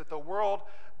happiness that the world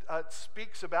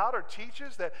speaks about or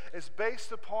teaches, that is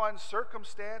based upon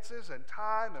circumstances and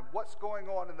time and what's going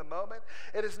on in the moment.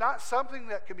 It is not something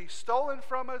that can be stolen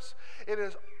from us. It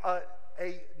is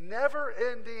a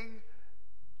never-ending,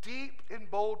 deep,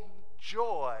 emboldened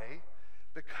joy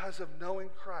because of knowing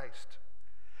Christ.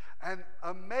 And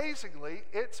amazingly,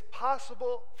 it's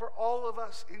possible for all of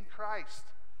us in Christ.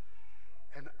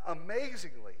 And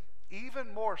amazingly,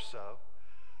 even more so,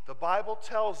 the Bible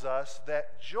tells us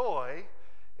that joy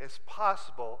is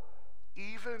possible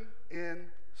even in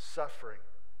suffering.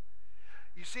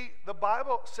 You see, the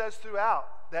Bible says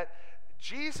throughout that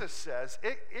Jesus says,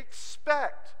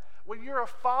 expect, when you're a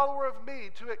follower of me,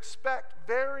 to expect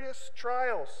various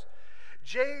trials.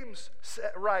 James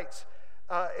writes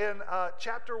in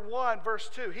chapter 1, verse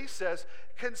 2, he says,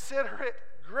 consider it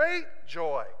great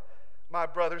joy, my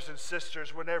brothers and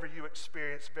sisters, whenever you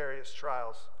experience various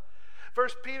trials. 1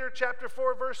 Peter chapter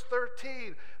 4, verse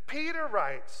 13, Peter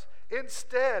writes,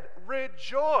 instead,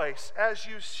 rejoice as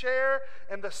you share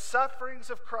in the sufferings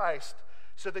of Christ,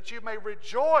 so that you may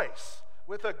rejoice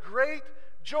with a great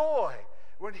joy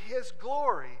when his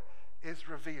glory is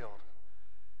revealed.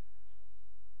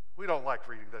 We don't like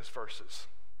reading those verses.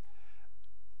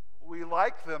 We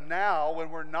like them now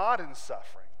when we're not in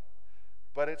suffering,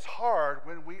 but it's hard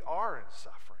when we are in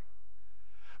suffering.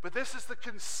 But this is the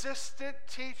consistent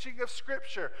teaching of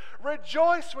Scripture.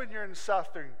 Rejoice when you're in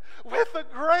suffering with a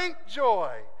great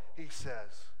joy, he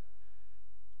says.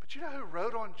 But you know who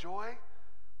wrote on joy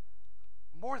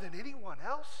more than anyone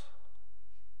else?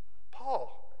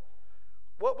 Paul.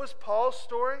 What was Paul's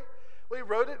story? Well, he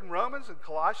wrote it in Romans and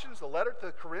Colossians, the letter to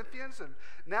the Corinthians, and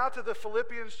now to the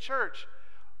Philippians church.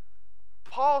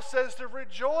 Paul says to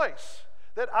rejoice,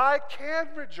 that I can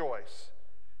rejoice.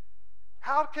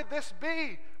 How could this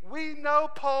be? We know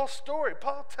Paul's story.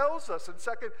 Paul tells us in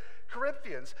 2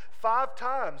 Corinthians, 5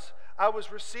 times I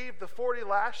was received the 40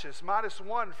 lashes, minus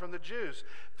 1 from the Jews.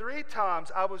 3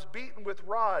 times I was beaten with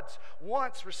rods,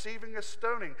 once receiving a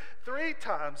stoning. 3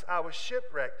 times I was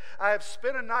shipwrecked. I have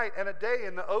spent a night and a day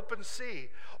in the open sea.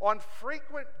 On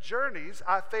frequent journeys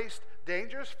I faced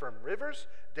dangers from rivers,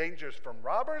 dangers from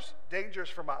robbers, dangers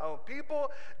from my own people,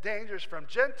 dangers from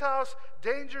Gentiles,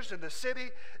 dangers in the city,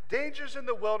 dangers in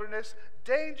the wilderness,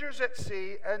 dangers at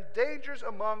sea, and dangers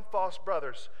among false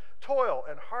brothers, toil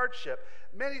and hardship,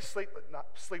 many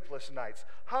sleepless nights,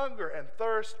 hunger and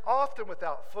thirst, often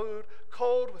without food,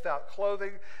 cold without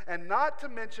clothing, and not to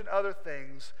mention other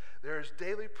things, there is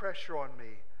daily pressure on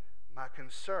me, my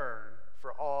concern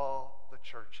for all the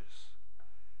churches.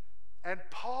 And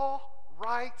Paul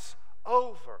writes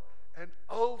over and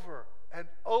over and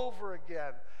over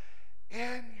again,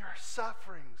 in your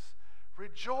sufferings,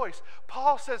 rejoice.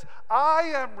 Paul says,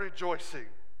 I am rejoicing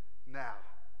now.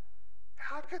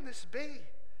 How can this be?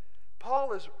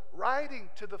 Paul is writing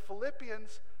to the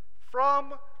Philippians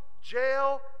from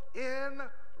jail in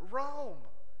Rome.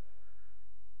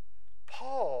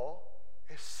 Paul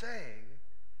is saying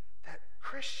that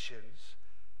Christians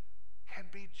can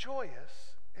be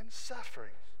joyous in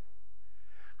sufferings.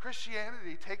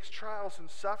 Christianity takes trials and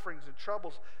sufferings and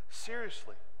troubles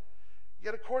seriously.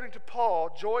 Yet according to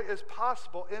Paul, joy is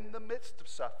possible in the midst of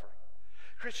suffering.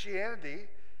 Christianity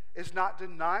is not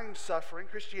denying suffering.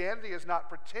 Christianity is not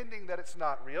pretending that it's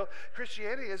not real.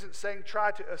 Christianity isn't saying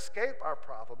try to escape our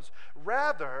problems.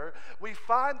 Rather, we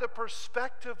find the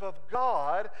perspective of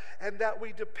God and that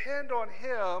we depend on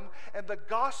Him and the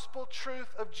gospel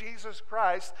truth of Jesus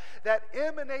Christ that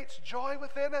emanates joy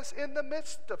within us in the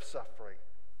midst of suffering.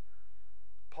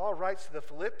 Paul writes to the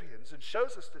Philippians and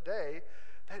shows us today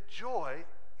that joy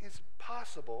is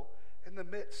possible in the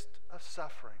midst of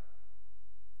suffering.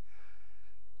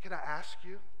 Can I ask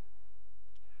you,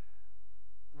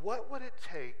 what would it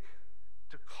take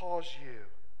to cause you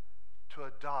to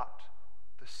adopt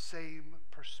the same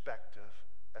perspective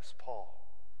as Paul?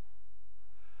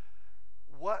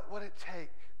 What would it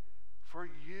take for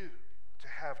you to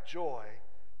have joy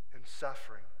in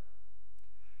suffering?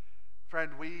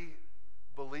 Friend, we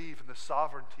believe in the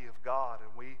sovereignty of God, and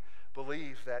we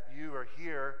believe that you are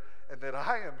here and that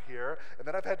I am here, and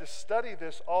that I've had to study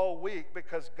this all week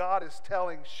because God is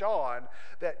telling Sean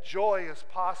that joy is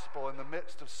possible in the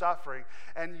midst of suffering.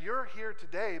 And you're here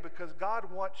today because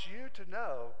God wants you to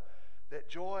know that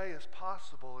joy is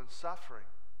possible in suffering.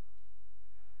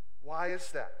 Why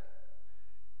is that?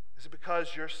 Is it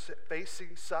because you're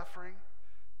facing suffering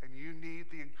and you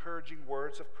need the encouraging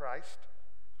words of Christ?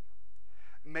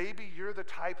 Maybe you're the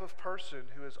type of person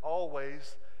who is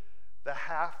always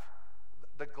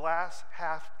the glass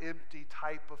half empty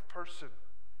type of person.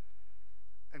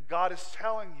 And God is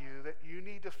telling you that you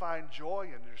need to find joy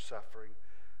in your suffering,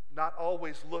 not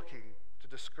always looking to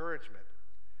discouragement.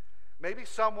 Maybe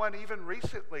someone even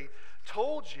recently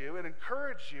told you and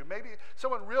encouraged you, maybe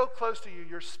someone real close to you,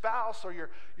 your spouse or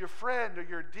your friend or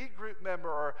your D group member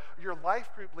or your life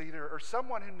group leader or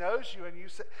someone who knows you,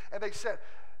 and they said,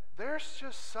 there's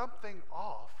just something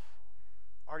off.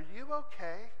 Are you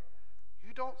okay?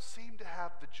 You don't seem to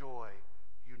have the joy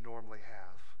you normally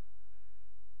have.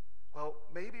 Well,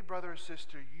 maybe, brother and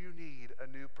sister, you need a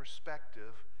new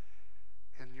perspective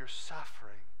in your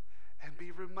suffering and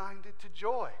be reminded to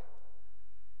joy.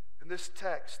 In this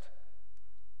text,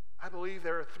 I believe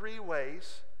there are 3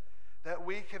 ways that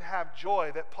we can have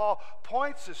joy that Paul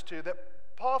points us to, that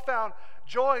Paul found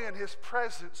joy in his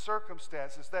present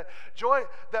circumstances, that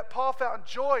Paul found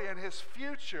joy in his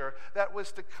future that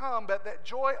was to come, but that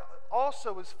joy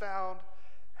also is found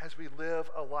as we live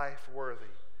a life worthy.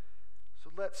 So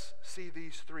let's see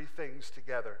these 3 things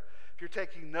together. If you're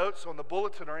taking notes on the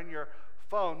bulletin or in your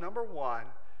phone, number 1,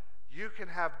 you can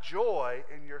have joy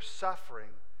in your suffering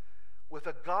with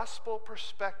a gospel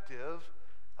perspective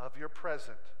of your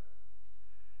present.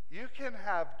 You can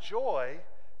have joy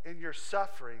in your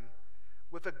suffering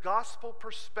with a gospel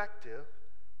perspective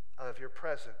of your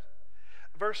present.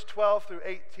 Verse 12 through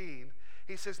 18,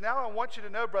 he says, now I want you to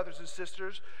know, brothers and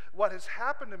sisters, what has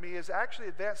happened to me has actually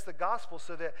advanced the gospel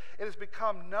so that it has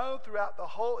become known throughout the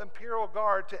whole imperial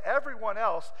guard to everyone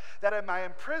else that in my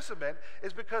imprisonment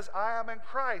is because I am in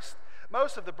Christ.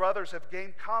 Most of the brothers have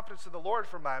gained confidence in the Lord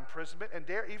from my imprisonment and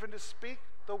dare even to speak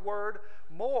the word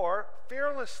more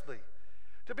fearlessly.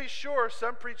 To be sure,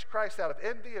 some preach Christ out of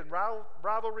envy and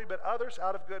rivalry, but others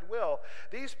out of goodwill.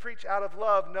 These preach out of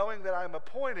love, knowing that I am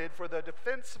appointed for the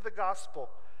defense of the gospel.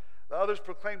 The others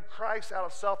proclaim Christ out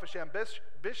of selfish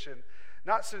ambition,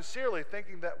 not sincerely,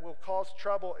 thinking that will cause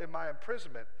trouble in my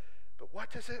imprisonment. But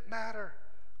what does it matter?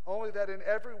 Only that in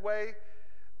every way,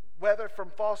 whether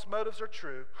from false motives or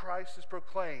true, Christ is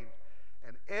proclaimed.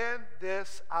 And in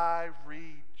this I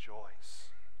rejoice.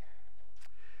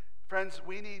 Friends,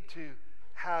 we need to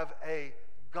have a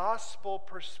gospel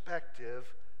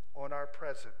perspective on our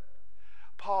present.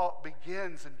 Paul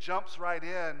begins and jumps right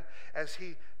in as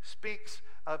he speaks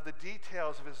of the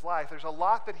details of his life. There's a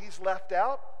lot that he's left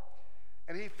out,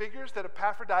 and he figures that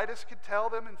Epaphroditus could tell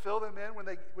them and fill them in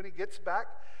when he gets back.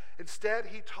 Instead,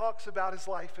 he talks about his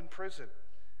life in prison.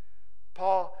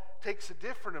 Paul takes a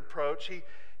different approach.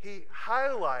 He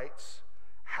highlights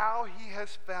how he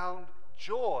has found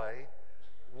joy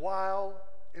while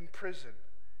in prison.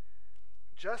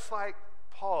 Just like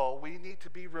Paul, we need to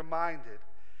be reminded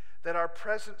that our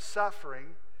present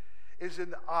suffering is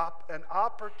an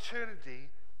opportunity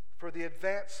for the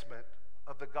advancement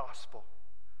of the gospel.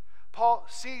 Paul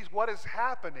sees what is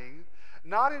happening,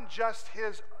 not in just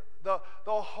the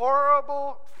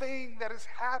horrible thing that is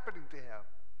happening to him.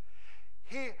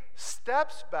 He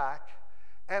steps back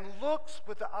and looks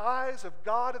with the eyes of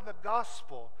God and the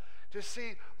gospel to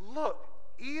see, look,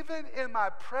 even in my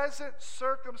present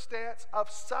circumstance of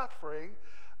suffering,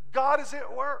 God is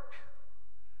at work.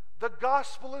 The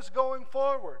gospel is going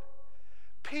forward.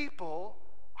 People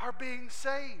are being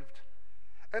saved.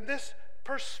 And this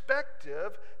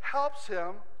perspective helps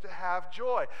him to have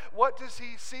joy. What does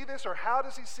he see this, or how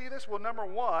does he see this? Well, number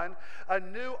 1, a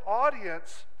new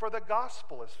audience for the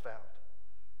gospel is found.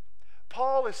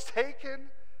 Paul is taken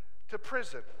to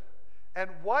prison. And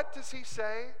what does he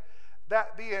say?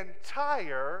 That the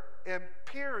entire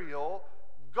imperial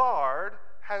guard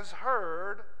has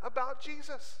heard about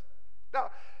Jesus.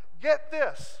 Now, get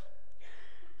this.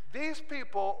 These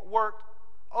people worked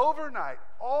overnight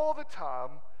all the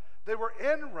time. They were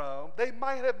in Rome. They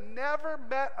might have never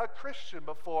met a Christian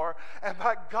before. And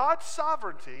by God's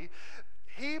sovereignty,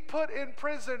 he put in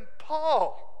prison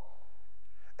Paul.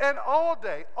 And all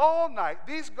day, all night,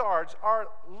 these guards are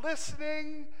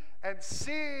listening and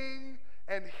seeing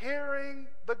and hearing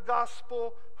the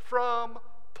gospel from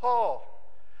Paul.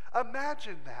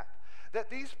 Imagine that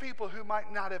these people who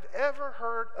might not have ever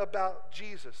heard about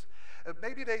Jesus,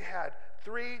 Maybe they had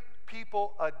 3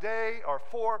 people a day or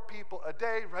 4 people a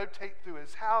day rotate through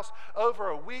his house. Over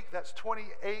a week, that's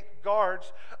 28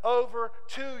 guards. Over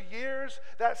 2 years,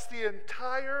 that's the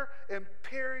entire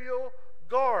imperial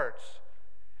guards.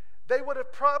 They would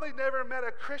have probably never met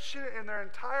a Christian in their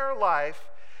entire life,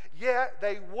 yet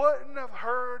they wouldn't have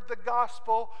heard the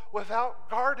gospel without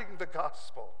guarding the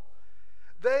gospel.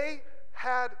 They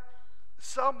had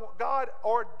some God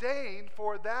ordained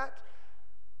for that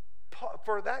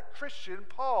Christian,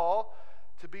 Paul,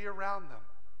 to be around them.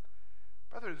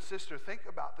 Brother and sister, think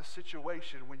about the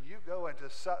situation when you go into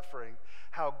suffering,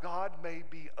 how God may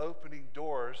be opening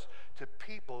doors to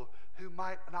people who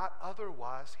might not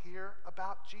otherwise hear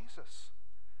about Jesus.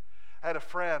 I had a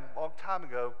friend a long time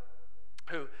ago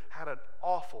who had an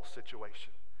awful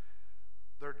situation.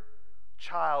 Their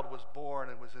child was born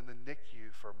and was in the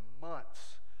NICU for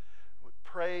months. We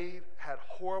prayed, had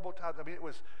horrible times. I mean, it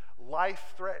was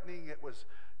life-threatening. It was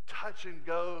touch and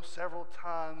go several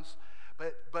times.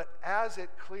 But as it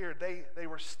cleared, they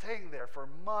were staying there for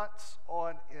months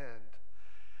on end.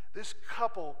 This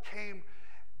couple came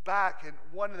back, and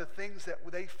one of the things that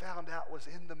they found out was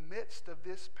in the midst of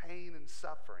this pain and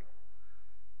suffering,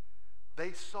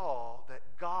 they saw that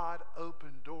God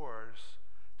opened doors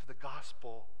to the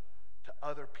gospel to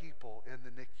other people in the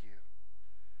NICU.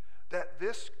 That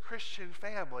this Christian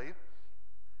family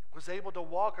was able to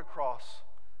walk across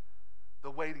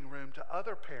the waiting room to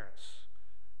other parents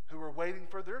who were waiting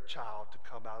for their child to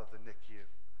come out of the NICU.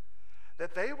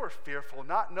 That they were fearful,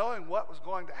 not knowing what was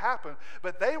going to happen,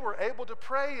 but they were able to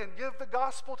pray and give the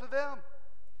gospel to them.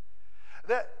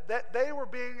 That they were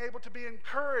being able to be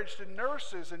encouraged, and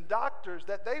nurses and doctors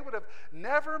that they would have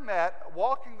never met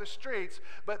walking the streets,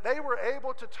 but they were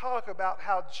able to talk about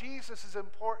how Jesus is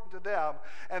important to them,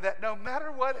 and that no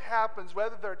matter what happens,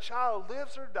 whether their child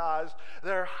lives or dies,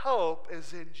 their hope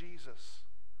is in Jesus.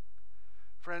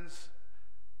 Friends,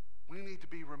 we need to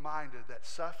be reminded that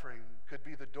suffering could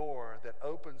be the door that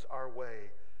opens our way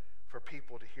for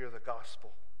people to hear the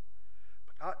gospel.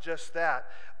 Not just that,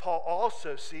 Paul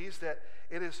also sees that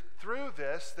it is through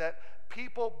this that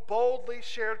people boldly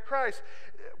shared Christ.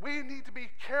 We need to be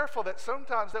careful that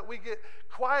sometimes that we get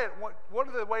quiet. One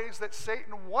of the ways that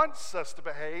Satan wants us to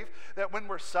behave, that when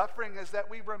we're suffering, is that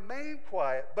we remain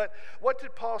quiet. But what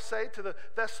did Paul say to the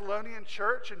Thessalonian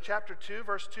church in chapter 2,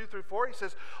 verse 2 through 4? He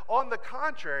says, on the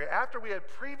contrary, after we had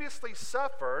previously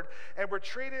suffered and were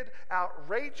treated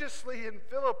outrageously in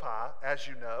Philippi, as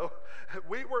you know,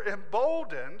 we were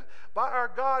emboldened by our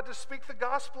God to speak the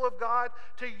gospel of God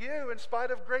to you in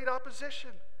spite of great opposition.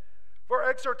 For our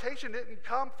exhortation didn't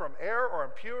come from error or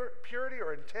impurity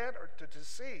or intent or to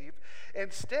deceive.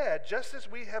 Instead, just as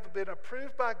we have been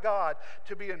approved by God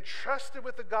to be entrusted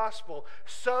with the gospel,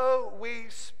 so we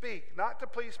speak, not to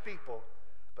please people,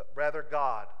 but rather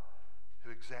God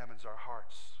who examines our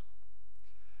hearts.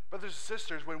 Brothers and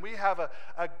sisters, when we have a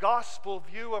gospel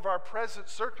view of our present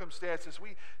circumstances,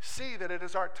 we see that it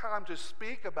is our time to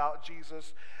speak about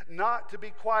Jesus, not to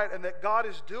be quiet, and that God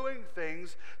is doing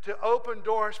things to open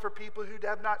doors for people who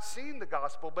have not seen the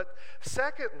gospel. But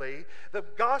secondly, the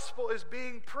gospel is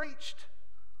being preached.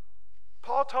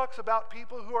 Paul talks about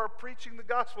people who are preaching the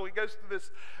gospel. He goes through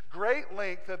this great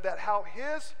length of that how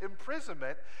his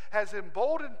imprisonment has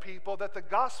emboldened people that the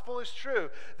gospel is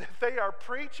true, that they are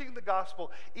preaching the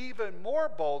gospel even more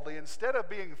boldly. Instead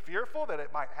of being fearful that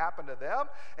it might happen to them,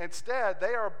 instead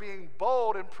they are being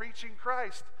bold in preaching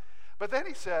Christ. But then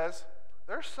he says,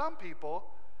 there's some people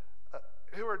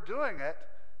who are doing it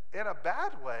in a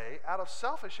bad way out of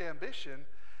selfish ambition,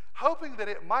 hoping that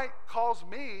it might cause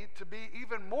me to be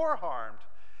even more harmed.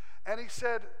 And he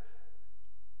said,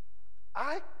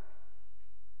 I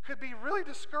could be really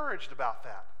discouraged about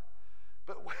that.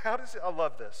 But how does it? I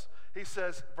love this. He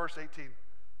says, verse 18,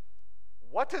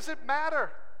 what does it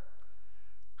matter?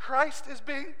 Christ is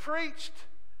being preached.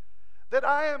 That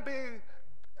I've been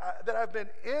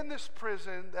in this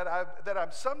prison, that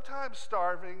I'm sometimes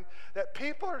starving, that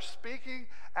people are speaking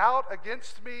out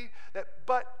against me,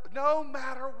 but no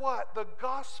matter what, the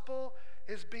gospel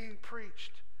is being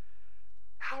preached.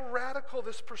 How radical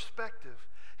this perspective.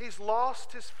 He's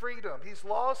lost his freedom. He's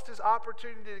lost his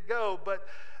opportunity to go,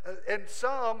 and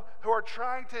some who are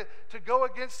trying to go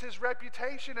against his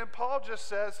reputation, and Paul just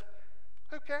says,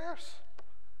 who cares?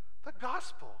 The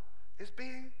gospel is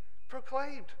being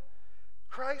proclaimed.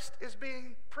 Christ is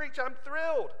being preached. I'm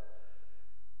thrilled.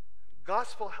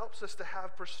 Gospel helps us to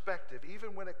have perspective,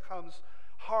 even when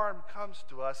harm comes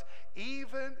to us,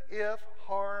 even if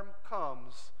harm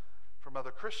comes from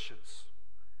other Christians.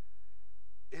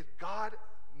 God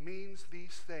means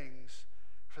these things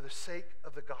for the sake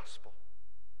of the gospel.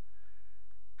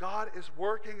 God is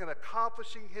working and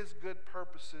accomplishing his good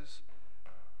purposes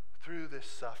through this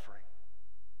suffering.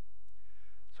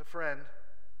 So friend,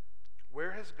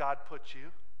 where has God put you?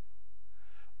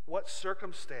 What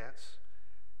circumstance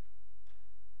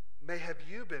may have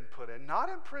you been put in? Not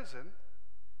in prison,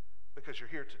 because you're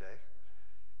here today,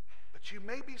 but you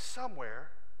may be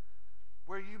somewhere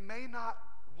where you may not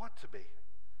want to be.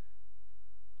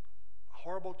 A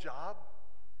horrible job.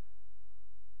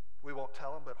 We won't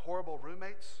tell them, but horrible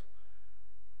roommates.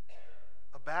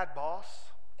 A bad boss.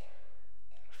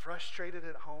 Frustrated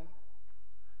at home.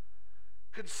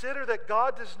 Consider that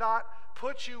God does not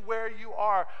put you where you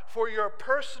are for your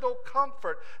personal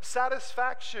comfort,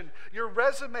 satisfaction, your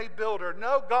resume builder.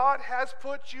 No, God has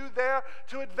put you there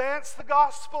to advance the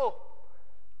gospel.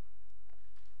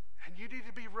 And you need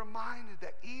to be reminded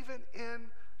that even in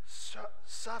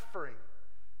suffering,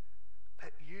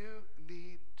 that you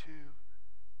need to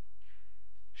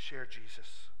share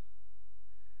Jesus.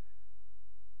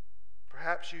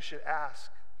 Perhaps you should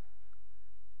ask,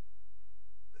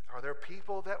 are there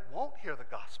people that won't hear the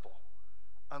gospel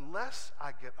unless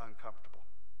I get uncomfortable?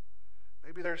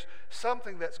 Maybe there's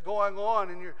something that's going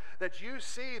on that you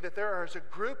see that there is a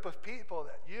group of people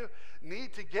that you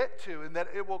need to get to, and that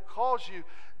it will cause you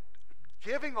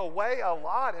giving away a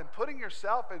lot and putting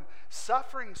yourself in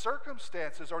suffering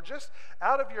circumstances or just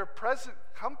out of your present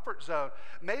comfort zone.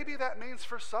 Maybe that means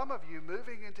for some of you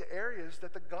moving into areas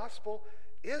that the gospel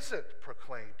isn't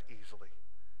proclaimed easily,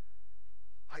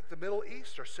 like the Middle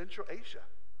East or Central Asia.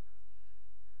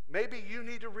 Maybe you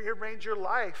need to rearrange your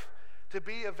life to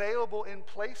be available in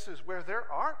places where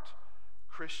there aren't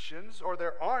Christians or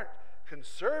there aren't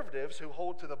conservatives who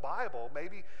hold to the Bible,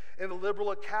 maybe in a liberal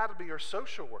academy or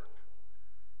social work.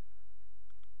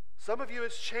 Some of you,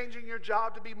 it's changing your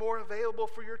job to be more available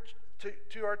for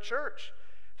to our church,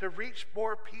 to reach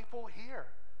more people here.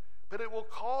 But it will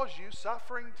cause you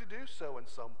suffering to do so in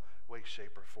some way,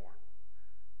 shape, or form.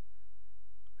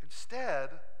 Instead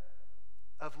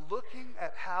of looking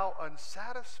at how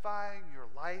unsatisfying your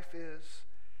life is,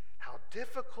 how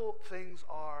difficult things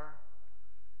are,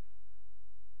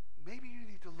 maybe you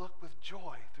need to look with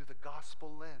joy through the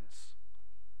gospel lens.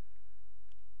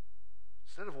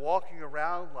 Instead of walking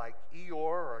around like Eeyore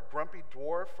or a grumpy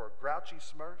dwarf or a grouchy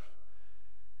smurf,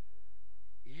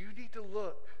 you need to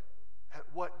look at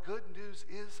what good news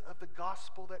is of the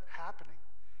gospel that's happening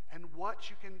and what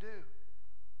you can do.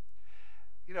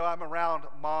 You know, I'm around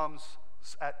moms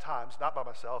at times, not by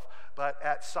myself, but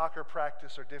at soccer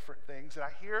practice or different things, and I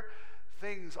hear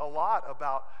things a lot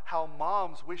about how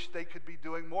moms wish they could be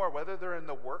doing more, whether they're in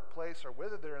the workplace or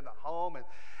whether they're in the home.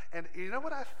 And you know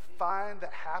what I find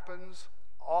that happens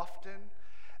often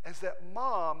is that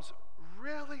moms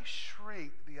really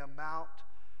shrink the amount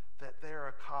that they're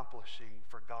accomplishing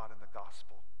for God in the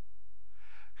gospel.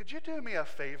 Could you do me a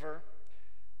favor?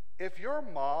 If your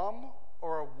mom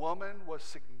or a woman was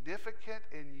significant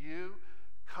in you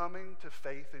coming to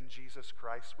faith in Jesus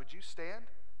Christ, would you stand?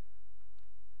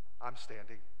 I'm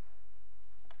standing.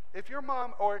 If your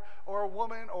mom or a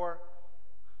woman or,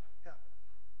 yeah.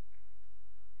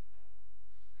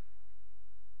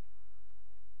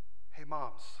 Hey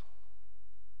moms,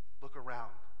 look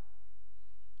around.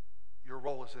 Your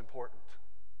role is important.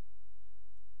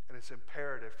 And it's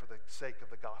imperative for the sake of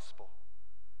the gospel.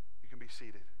 You can be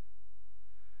seated.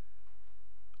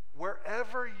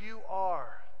 Wherever you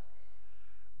are,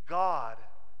 God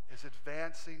is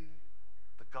advancing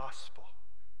the gospel.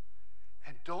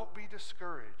 And don't be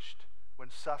discouraged when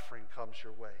suffering comes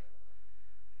your way.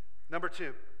 Number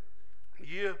 2,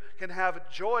 you can have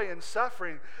joy in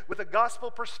suffering with a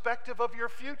gospel perspective of your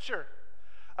future.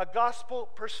 A gospel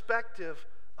perspective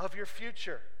of your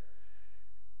future.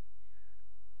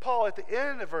 Paul, at the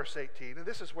end of verse 18, and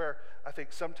this is where I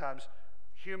think sometimes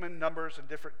human numbers and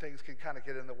different things can kind of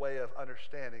get in the way of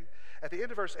understanding. At the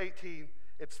end of verse 18,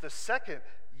 it's the second,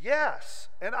 yes,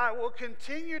 and I will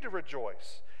continue to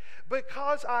rejoice,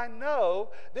 because I know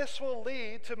this will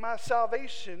lead to my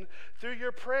salvation through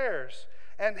your prayers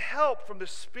and help from the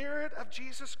Spirit of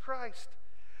Jesus Christ.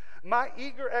 My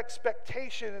eager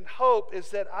expectation and hope is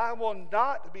that I will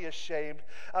not be ashamed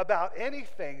about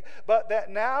anything, but that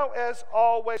now, as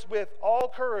always, with all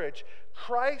courage,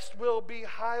 Christ will be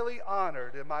highly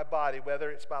honored in my body, whether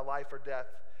it's by life or death.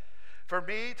 For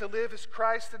me, to live is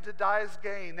Christ and to die is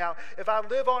gain. Now, if I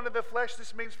live on in the flesh,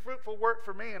 this means fruitful work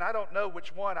for me, and I don't know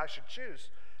which one I should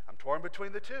choose. I'm torn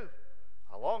between the two.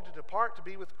 I long to depart to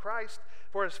be with Christ,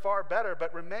 for it is far better,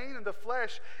 but remain in the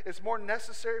flesh is more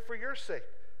necessary for your sake.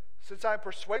 Since I am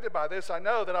persuaded by this, I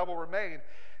know that I will remain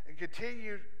and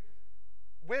continue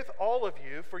with all of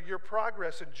you for your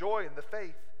progress and joy in the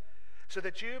faith, so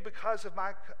that you, because of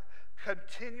my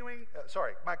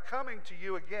my coming to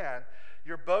you again,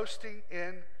 your boasting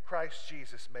in Christ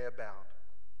Jesus may abound.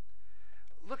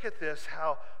 Look at this,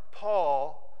 how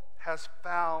Paul has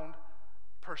found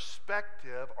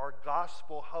perspective or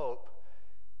gospel hope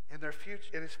in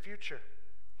his future.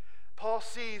 Paul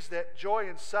sees that joy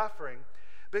in suffering,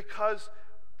 because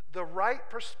the right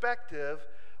perspective,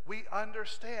 we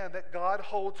understand that God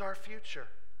holds our future.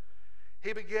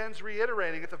 He begins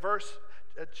reiterating at the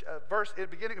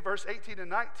beginning of verse 18 and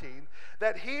 19,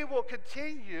 that he will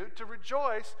continue to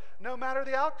rejoice no matter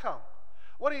the outcome.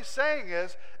 What he's saying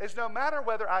is no matter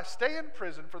whether I stay in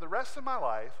prison for the rest of my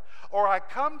life, or I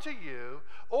come to you,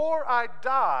 or I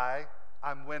die,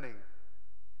 I'm winning.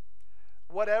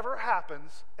 Whatever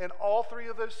happens in all three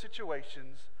of those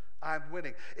situations, I'm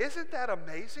winning. Isn't that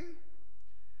amazing?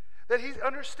 That he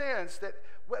understands that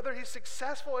whether he's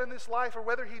successful in this life or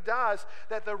whether he dies,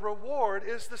 that the reward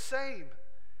is the same.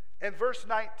 In verse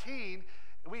 19,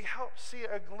 we help see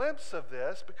a glimpse of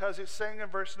this, because it's saying in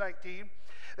verse 19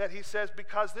 that he says,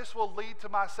 because this will lead to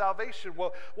my salvation.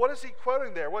 Well, what is he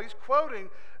quoting there? Well, he's quoting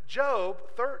Job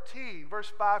 13,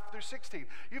 verse 5 through 16.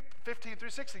 15 through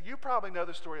 16. You probably know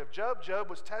the story of Job. Job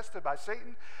was tested by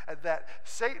Satan, and that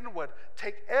Satan would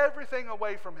take everything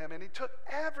away from him, and he took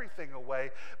everything away.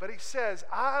 But he says,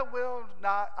 I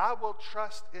will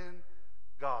trust in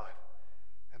God.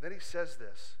 And then he says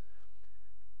this,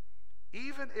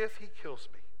 even if he kills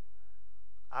me,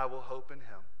 I will hope in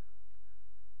him.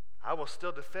 I will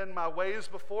still defend my ways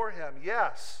before him.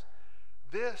 Yes,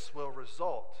 this will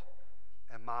result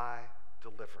in my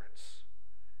deliverance.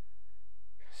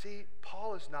 See,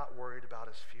 Paul is not worried about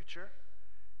his future.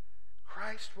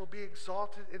 Christ will be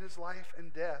exalted in his life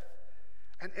and death.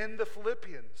 And in the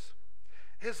Philippians,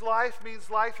 his life means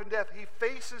life and death. He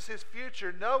faces his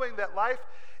future knowing that life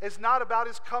is not about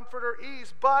his comfort or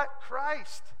ease, but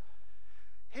Christ.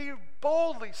 He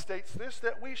boldly states this,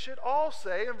 that we should all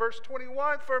say in verse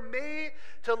 21, for me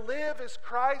to live is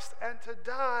Christ and to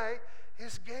die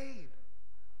is gain.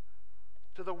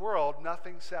 To the world,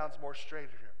 nothing sounds more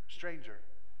stranger,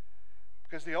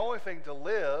 because the only thing to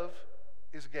live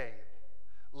is gain.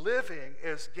 Living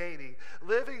is gaining.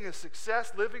 Living is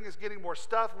success. Living is getting more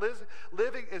stuff.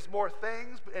 Living is more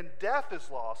things, and death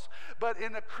is loss. But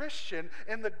in a Christian,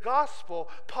 in the gospel,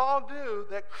 Paul knew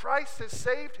that Christ has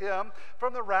saved him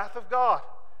from the wrath of God.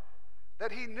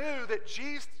 That he knew that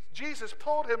Jesus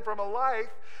pulled him from a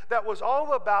life that was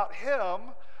all about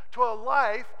him to a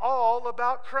life all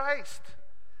about Christ.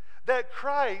 That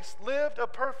Christ lived a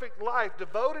perfect life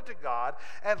devoted to God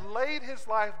and laid his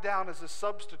life down as a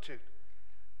substitute.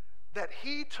 That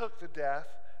he took the death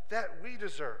that we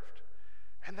deserved,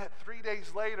 and that 3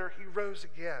 days later he rose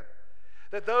again.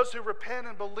 That those who repent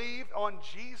and believe on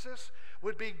Jesus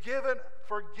would be given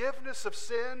forgiveness of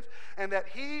sins, and that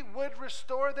he would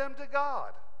restore them to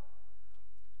God.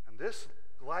 And this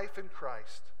life in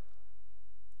Christ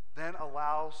then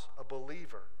allows a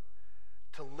believer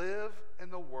to live in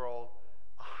the world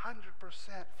 100%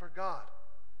 for God.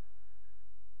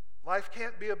 Life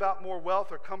can't be about more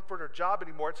wealth or comfort or job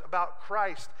anymore. It's about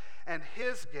Christ and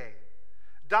his gain.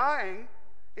 Dying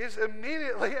is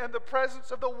immediately in the presence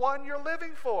of the one you're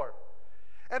living for.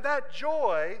 And that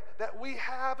joy that we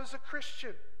have as a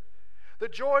Christian, the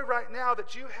joy right now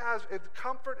that you have, the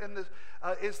comfort in this,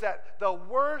 is that the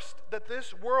worst that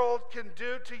this world can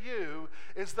do to you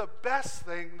is the best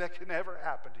thing that can ever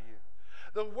happen to you.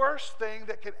 The worst thing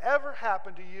that can ever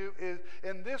happen to you is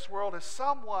in this world is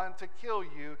someone to kill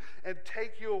you and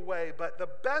take you away. But the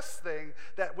best thing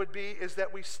that would be is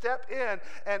that we step in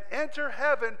and enter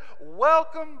heaven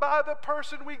welcomed by the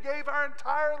person we gave our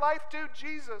entire life to,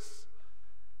 Jesus.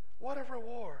 What a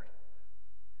reward.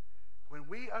 When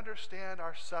we understand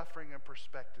our suffering and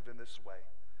perspective in this way,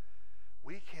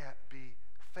 we can't be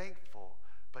thankful,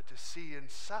 but to see in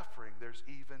suffering there's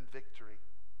even victory.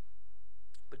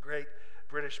 The great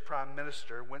British Prime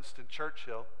Minister Winston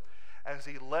Churchill, as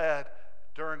he led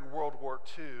during World War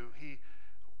II, he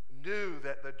knew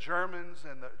that the Germans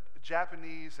and the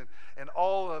Japanese and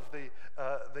all of the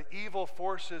evil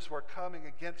forces were coming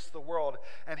against the world,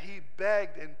 and he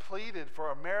begged and pleaded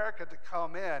for America to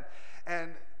come in,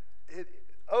 and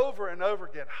over and over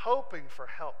again, hoping for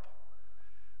help.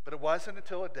 But it wasn't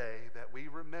until a day that we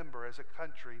remember as a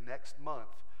country next month,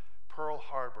 Pearl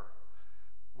Harbor,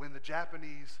 when the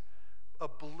Japanese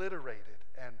obliterated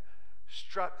and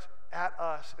struck at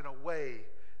us in a way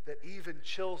that even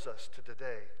chills us to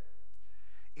today.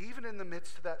 Even in the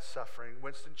midst of that suffering,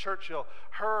 Winston Churchill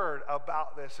heard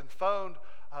about this and phoned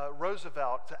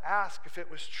Roosevelt to ask if it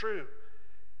was true.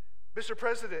 Mr.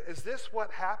 President, is this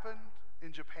what happened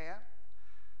in Japan?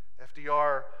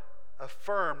 FDR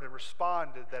affirmed and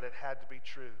responded that it had to be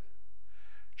true.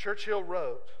 Churchill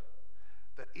wrote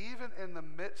that even in the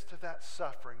midst of that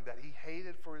suffering that he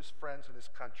hated for his friends and his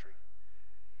country,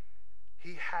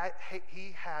 he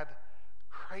had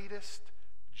greatest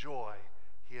joy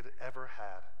he had ever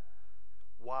had.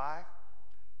 Why?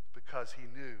 Because he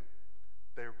knew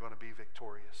they were going to be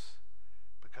victorious.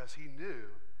 Because he knew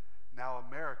now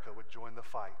America would join the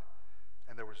fight,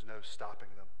 and there was no stopping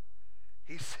them.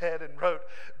 He said and wrote,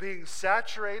 being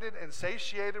saturated and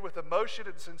satiated with emotion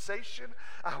and sensation,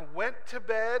 I went to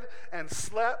bed and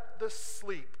slept the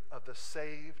sleep of the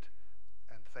saved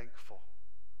and thankful.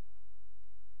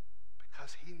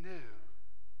 Because he knew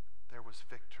there was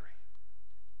victory.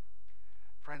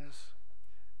 Friends,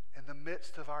 in the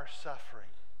midst of our suffering,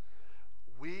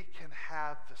 we can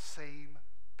have the same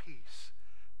peace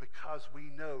because we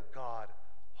know God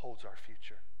holds our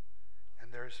future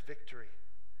and there is victory.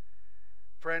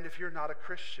 Friend, if you're not a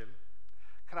Christian,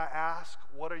 can I ask,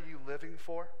 what are you living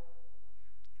for?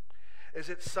 Is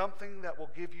it something that will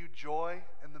give you joy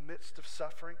in the midst of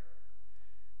suffering?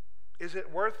 Is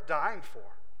it worth dying for?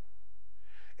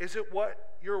 Is it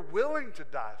what you're willing to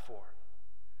die for?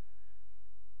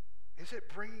 Is it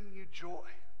bringing you joy?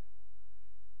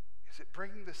 Is it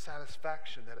bringing the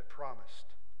satisfaction that it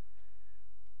promised?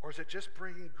 Or is it just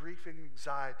bringing grief and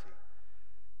anxiety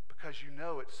because you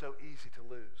know it's so easy to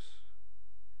lose?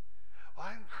 Well,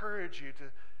 I encourage you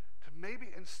to maybe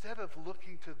instead of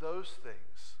looking to those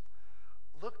things,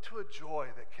 look to a joy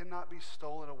that cannot be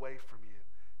stolen away from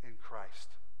you in Christ.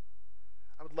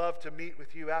 I would love to meet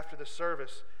with you after the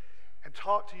service and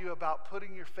talk to you about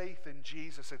putting your faith in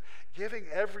Jesus and giving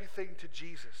everything to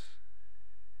Jesus.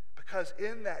 Because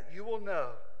in that you will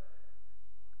know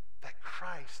that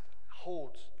Christ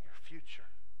holds your future.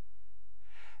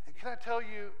 And can I tell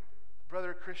you,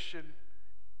 brother Christian,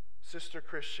 sister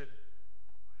Christian,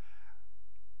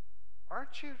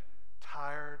 aren't you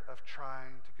tired of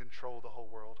trying to control the whole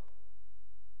world?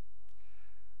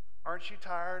 Aren't you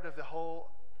tired of the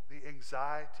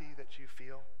anxiety that you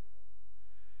feel?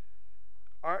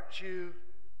 Aren't you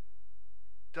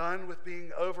done with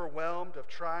being overwhelmed of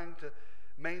trying to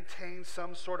maintain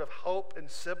some sort of hope and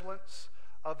semblance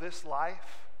of this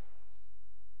life?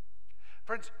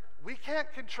 Friends, we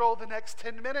can't control the next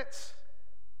 10 minutes.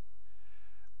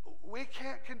 We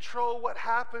can't control what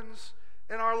happens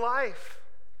in our life.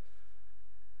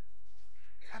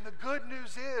 And the good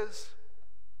news is,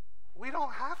 we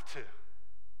don't have to.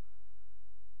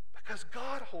 Because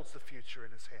God holds the future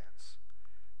in his hands.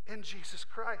 In Jesus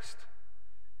Christ.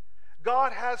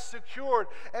 God has secured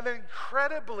an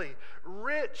incredibly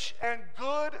rich and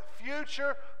good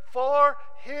future for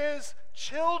his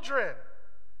children.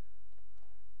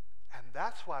 And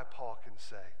that's why Paul can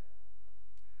say,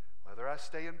 whether I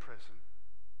stay in prison,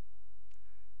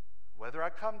 whether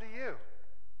I come to you,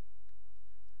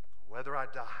 whether I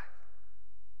die,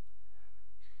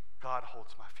 God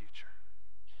holds my future.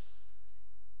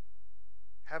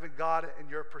 Having God in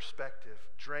your perspective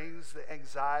drains the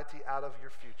anxiety out of your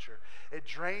future. It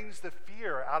drains the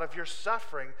fear out of your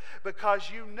suffering because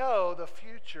you know the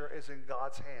future is in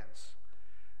God's hands.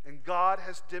 And God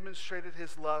has demonstrated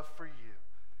his love for you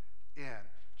in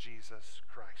Jesus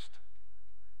Christ.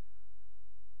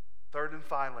 Third and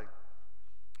finally,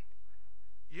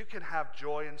 you can have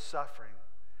joy in suffering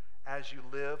as you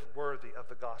live worthy of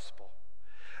the gospel.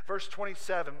 Verse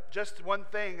 27, just one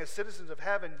thing, as citizens of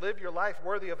heaven, live your life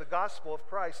worthy of the gospel of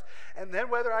Christ. And then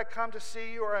whether I come to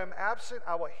see you or am absent,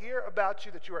 I will hear about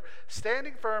you that you are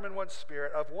standing firm in one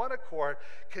spirit, of one accord,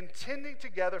 contending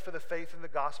together for the faith in the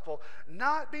gospel,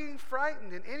 not being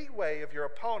frightened in any way of your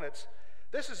opponents.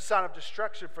 This is a sign of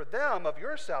destruction for them of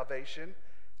your salvation,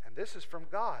 and this is from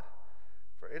God.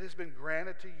 For it has been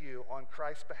granted to you on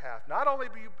Christ's behalf. Not only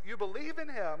do you believe in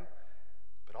him,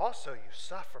 but also you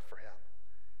suffer for him,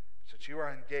 since you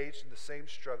are engaged in the same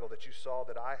struggle that you saw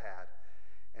that I had,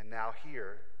 and now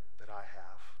hear that I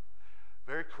have.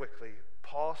 Very quickly,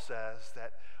 Paul says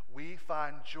that we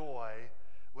find joy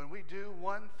when we do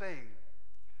one thing: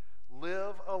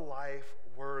 live a life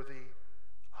worthy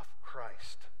of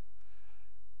Christ.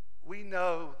 We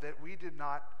know that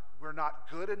we're not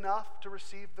good enough to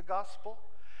receive the gospel.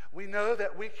 We know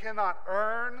that we cannot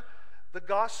earn the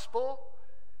gospel.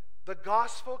 The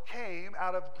gospel came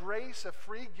out of grace, a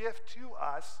free gift to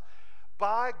us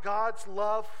by God's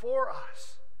love for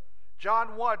us.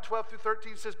 John 1, 12 through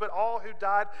 13 says, but all who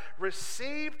died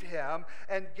received him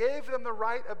and gave them the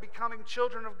right of becoming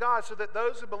children of God, so that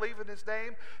those who believe in his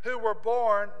name, who were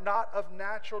born not of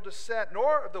natural descent,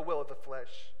 nor of the will of the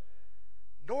flesh,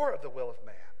 nor of the will of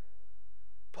man,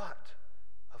 but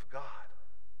of God.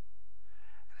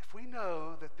 And if we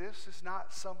know that this is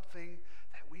not something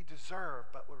that we deserve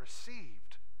but we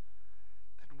received,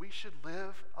 then we should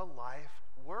live a life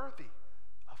worthy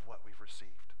of what we've received.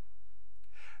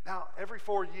 Now, every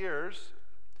 4 years,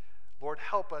 Lord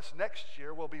help us, next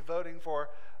year we'll be voting for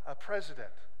a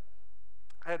president.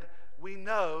 And we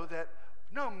know that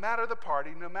no matter the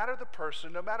party, no matter the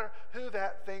person, no matter who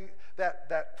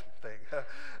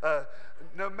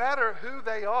no matter who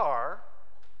they are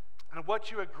and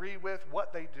what you agree with,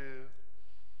 what they do,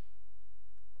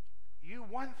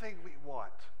 one thing we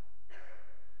want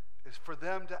is for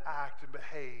them to act and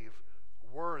behave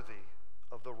worthy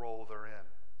of the role they're in.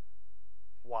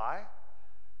 Why?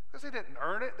 Because they didn't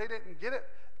earn it, they didn't get it.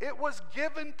 It was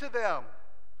given to them.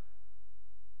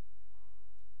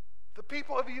 The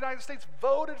people of the United States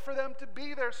voted for them to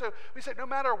be there. So we said no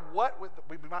matter what,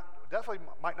 we definitely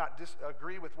might not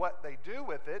disagree with what they do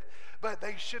with it, but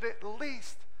they should at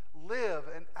least live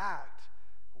and act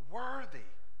worthy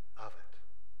of it.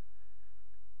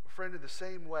 Friend, in the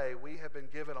same way, we have been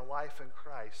given a life in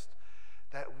Christ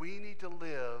that we need to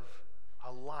live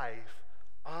a life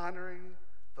honoring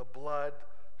the blood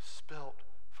spilt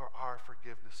for our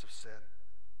forgiveness of sin.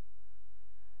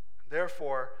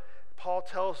 Therefore, Paul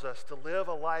tells us to live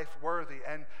a life worthy,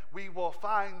 and we will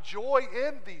find joy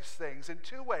in these things in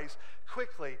two ways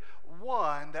quickly.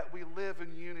 One, that we live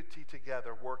in unity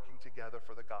together, working together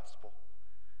for the gospel.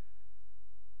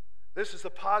 This is the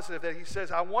positive that he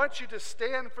says, I want you to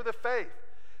stand for the faith,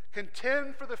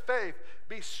 contend for the faith,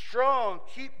 be strong,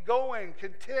 keep going,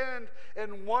 contend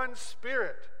in one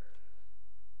spirit.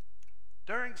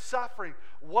 During suffering,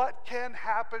 what can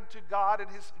happen to God and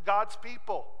God's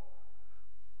people?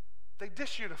 They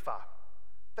disunify,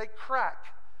 they crack,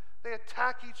 they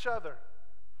attack each other.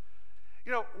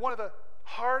 You know, one of the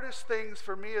hardest things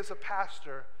for me as a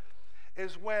pastor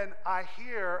is when I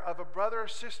hear of a brother or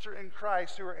sister in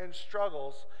Christ who are in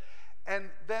struggles, and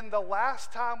then the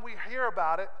last time we hear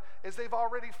about it is they've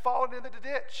already fallen into the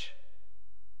ditch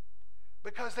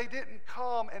because they didn't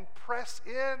come and press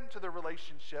into the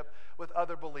relationship with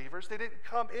other believers. They didn't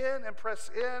come in and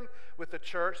press in with the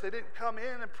church. They didn't come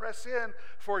in and press in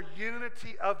for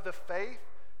unity of the faith.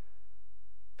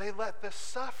 They let the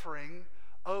suffering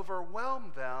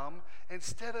overwhelm them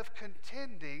instead of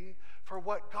contending for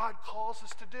what God calls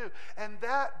us to do. And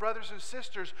that, brothers and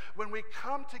sisters, when we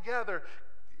come together,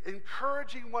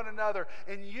 encouraging one another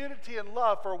in unity and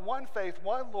love for one faith,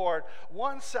 one Lord,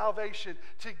 one salvation,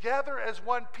 together as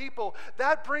one people,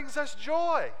 that brings us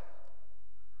joy.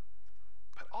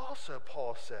 But also,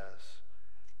 Paul says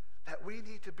that we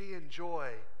need to be in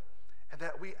joy, and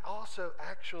that we also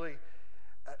actually,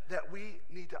 that we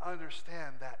need to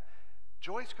understand that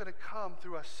joy is going to come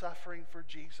through us suffering for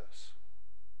Jesus.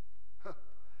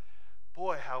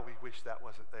 Boy, how we wish that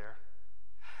wasn't there.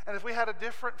 And if we had a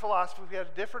different philosophy, if we had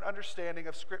a different understanding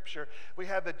of Scripture, we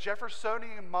had the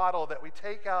Jeffersonian model that we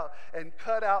take out and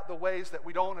cut out the ways that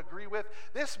we don't agree with,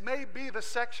 this may be the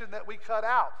section that we cut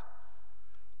out.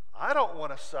 I don't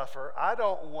want to suffer. I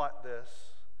don't want this.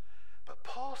 But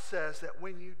Paul says that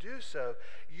when you do so,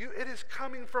 it is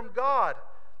coming from God.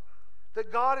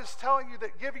 That God is telling you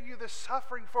that giving you this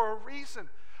suffering for a reason,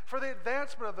 for the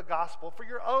advancement of the gospel, for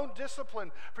your own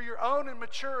discipline, for your own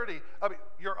maturity,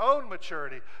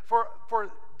 for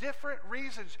different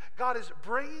reasons. God is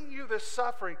bringing you this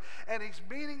suffering, and he's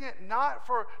meaning it not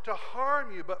to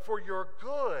harm you, but for your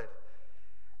good.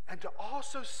 And to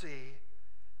also see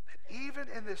that even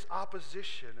in this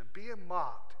opposition and being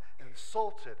mocked,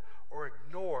 insulted, or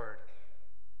ignored,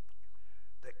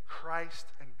 that Christ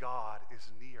and God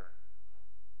is near.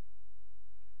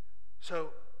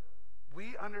 So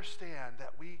we understand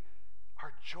that we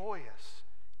are joyous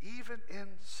even in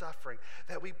suffering,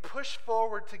 that we push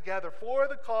forward together for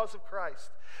the cause of Christ,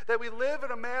 that we live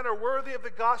in a manner worthy of the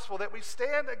gospel, that we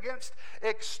stand against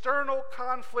external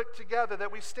conflict together,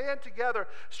 that we stand together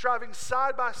striving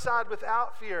side by side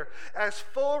without fear as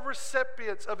full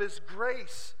recipients of his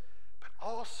grace, but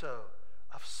also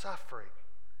of suffering,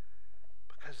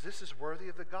 because this is worthy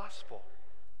of the gospel,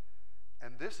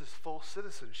 and this is full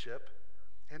citizenship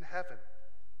in heaven.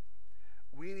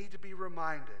 We need to be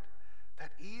reminded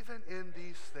that even in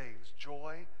these things,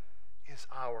 joy is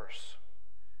ours,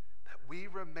 that we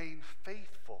remain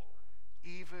faithful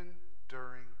even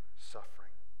during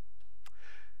suffering.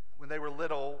 When they were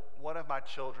little, one of my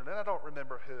children, and I don't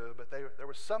remember who, but there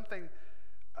was something,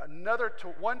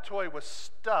 one toy was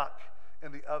stuck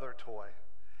in the other toy.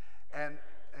 And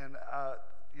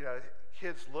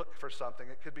kids look for something.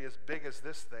 It could be as big as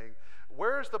this thing.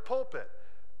 Where's the pulpit?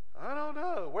 I don't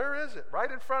know. Where is it?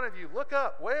 Right in front of you. Look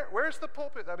up. Where's the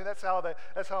pulpit? I mean, that's how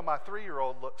my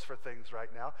 3-year-old looks for things right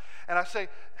now. And I say,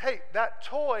 hey, that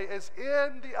toy is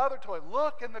in the other toy.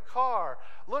 Look in the car.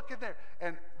 Look in there.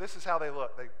 And this is how they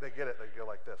look. They get it. They go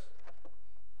like this.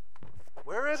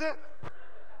 Where is it?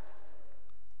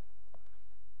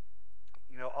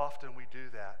 You know, often we do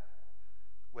that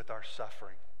with our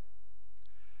suffering.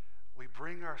 We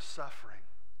bring our suffering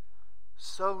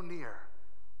so near.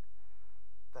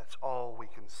 That's all we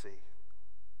can see. And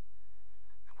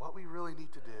what we really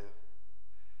need to do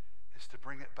is to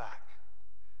bring it back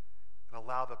and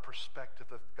allow the perspective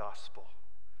of the gospel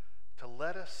to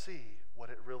let us see what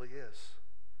it really is.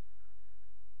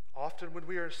 Often when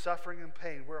we are suffering and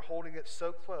pain, we're holding it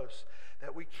so close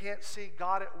that we can't see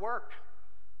God at work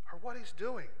or what he's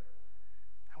doing.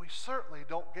 And we certainly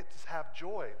don't get to have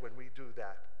joy when we do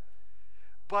that.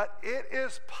 But it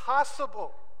is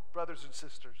possible, brothers and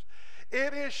sisters.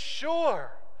 It is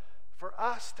sure for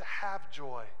us to have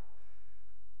joy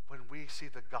when we see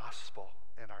the gospel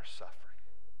in our suffering.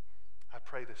 I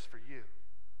pray this for you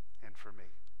and for me.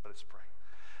 Let us pray.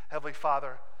 Heavenly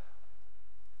Father,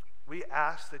 we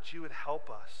ask that you would help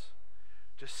us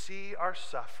to see our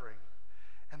suffering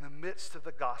in the midst of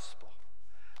the gospel,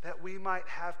 that we might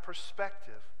have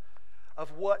perspective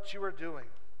of what you are doing.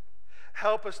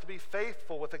 Help us to be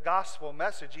faithful with the gospel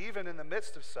message, even in the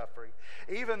midst of suffering,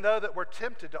 even though that we're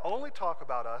tempted to only talk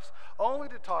about us, only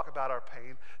to talk about our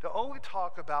pain, to only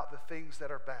talk about the things that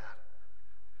are bad.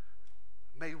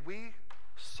 May we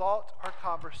salt our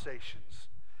conversations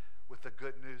with the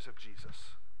good news of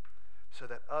Jesus so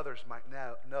that others might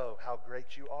now know how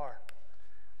great you are.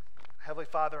 Heavenly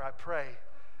Father, I pray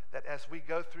that as we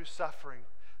go through suffering,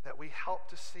 that we help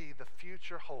to see the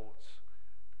future holds,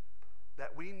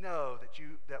 that we know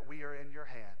that we are in your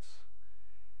hands.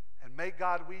 And may,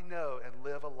 God, we know and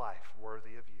live a life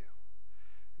worthy of you.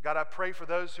 God, I pray for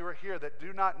those who are here that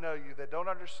do not know you, that don't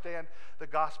understand the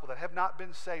gospel, that have not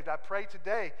been saved. I pray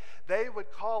today they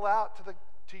would call out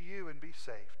to you and be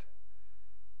saved.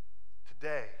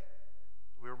 Today,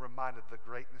 we're reminded of the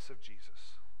greatness of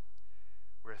Jesus.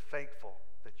 We're thankful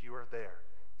that you are there,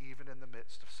 even in the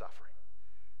midst of suffering.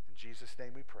 In Jesus'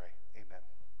 name we pray. Amen.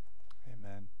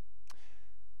 Amen.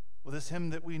 Well, this hymn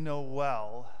that we know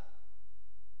well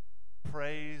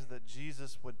prays that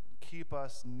Jesus would keep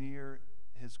us near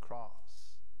his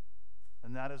cross.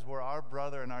 And that is where our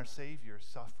brother and our Savior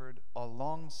suffered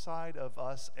alongside of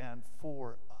us and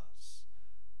for us.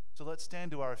 So let's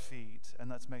stand to our feet and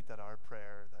let's make that our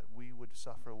prayer, that we would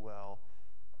suffer well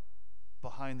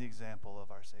behind the example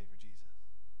of our Savior Jesus.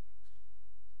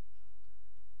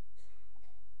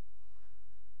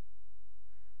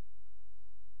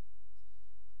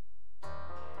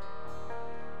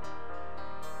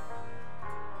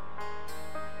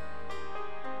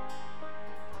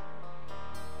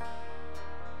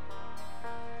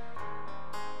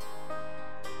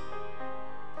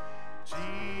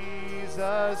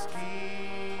 Jesus,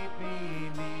 keep me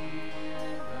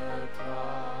near the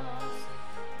cross,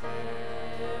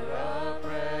 there a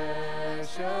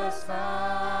precious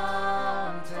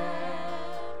fountain,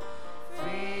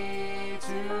 free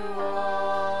to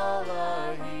all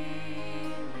a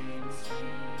healing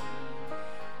stream,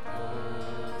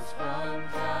 flows from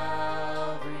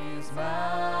Calvary's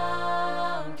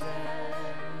mountain.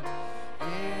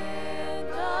 In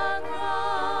the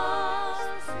cross,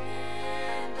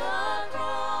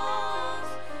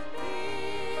 be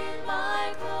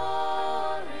my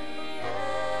glory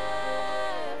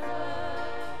ever,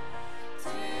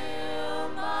 till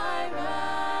my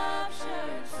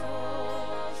raptured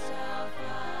soul shall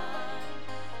find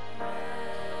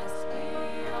rest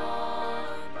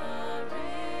beyond the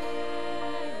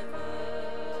river.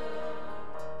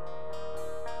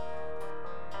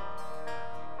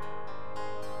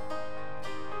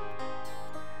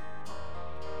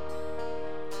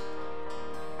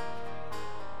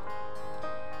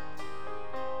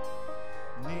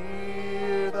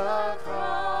 Near the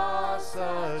cross,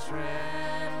 a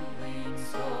trembling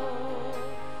soul,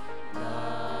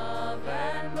 love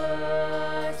and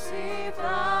mercy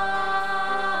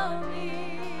found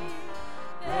me.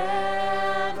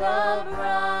 There the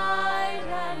bright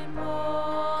and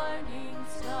morning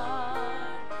star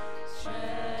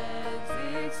sheds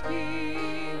its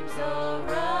beams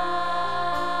around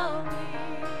me.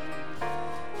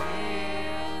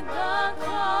 In the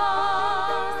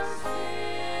cross,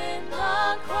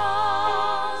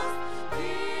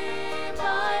 be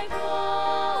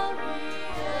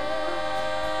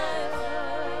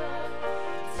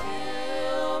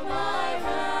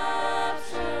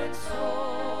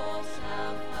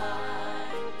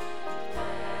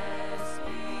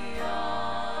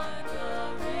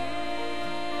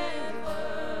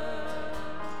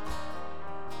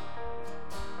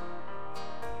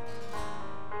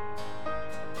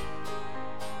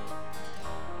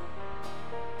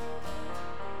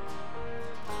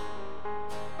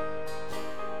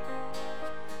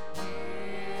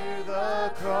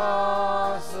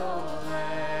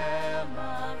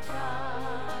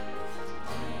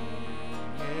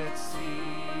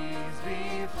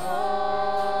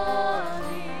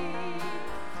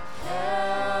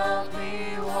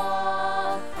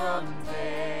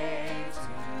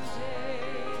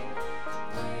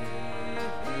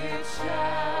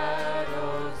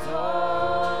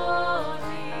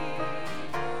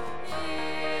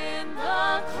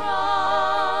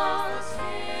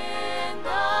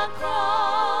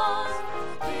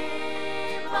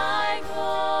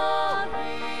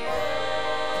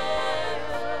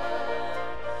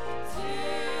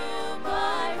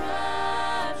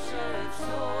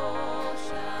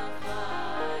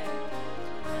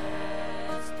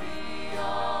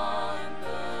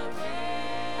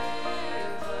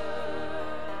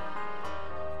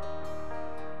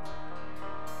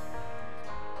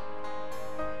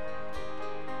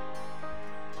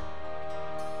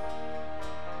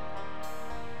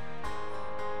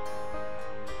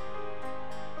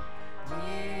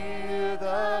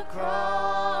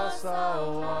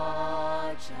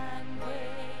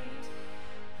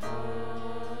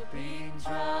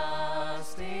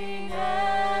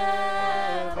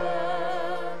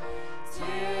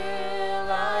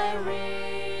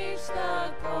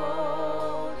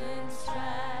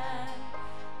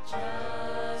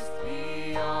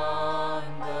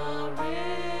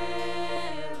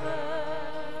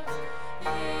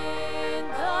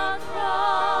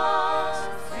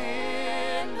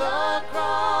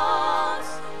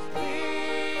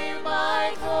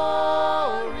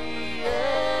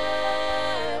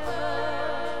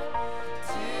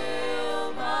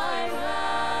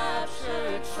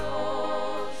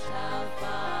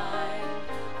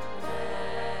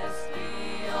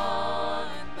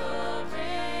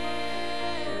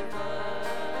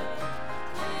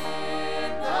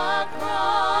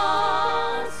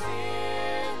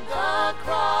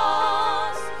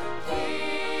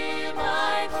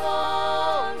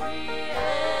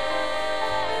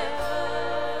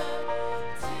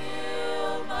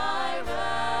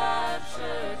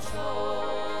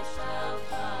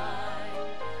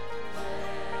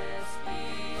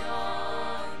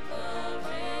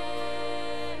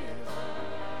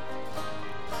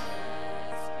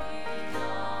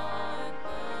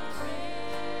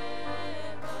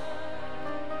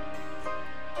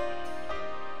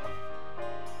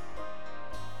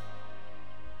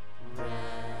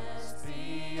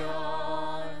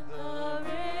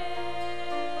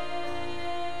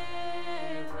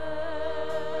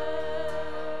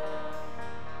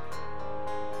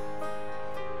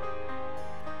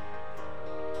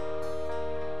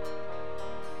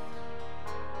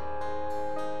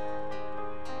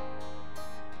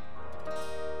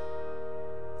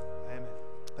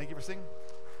servicing.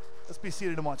 Let's be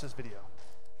seated and watch this video.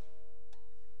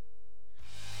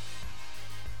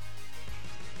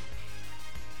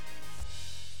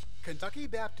 Kentucky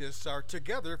Baptists are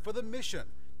together for the mission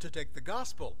to take the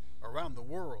gospel around the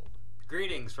world.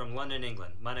 Greetings from London,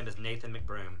 England. My name is Nathan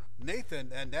McBroom.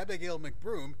 Nathan and Abigail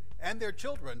McBroom and their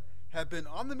children have been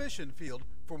on the mission field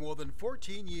for more than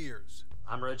 14 years.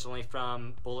 I'm originally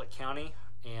from Bullitt County,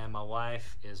 and my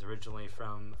wife is originally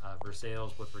from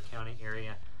Versailles, Woodford County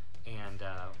area, and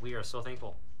we are so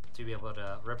thankful to be able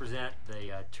to represent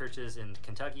the churches in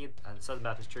Kentucky, Southern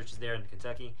Baptist churches there in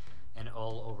Kentucky, and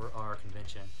all over our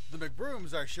convention. The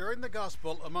McBrooms are sharing the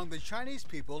gospel among the Chinese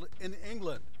people in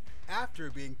England after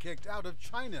being kicked out of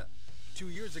China 2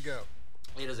 years ago.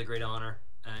 It is a great honor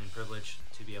and privilege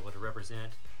to be able to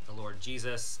represent the Lord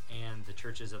Jesus and the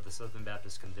churches of the Southern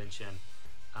Baptist Convention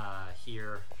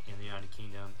here in the United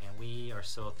Kingdom, and we are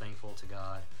so thankful to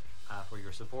God for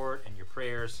your support and your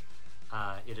prayers.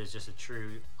 It is just a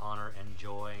true honor and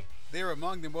joy. They're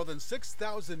among the more than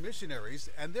 6,000 missionaries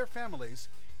and their families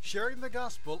sharing the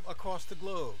gospel across the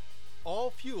globe,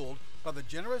 all fueled by the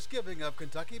generous giving of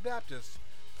Kentucky Baptists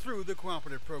through the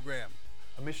cooperative program.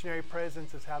 A missionary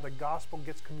presence is how the gospel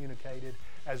gets communicated.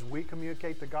 As we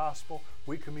communicate the gospel,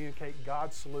 we communicate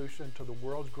God's solution to the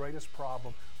world's greatest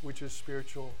problem, which is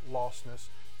spiritual lostness.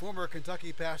 Former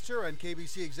Kentucky pastor and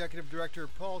KBC Executive Director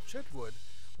Paul Chitwood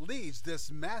leads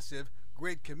this massive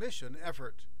Great Commission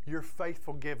effort. Your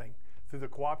faithful giving through the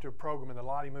cooperative program and the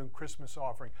Lottie Moon Christmas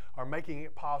offering are making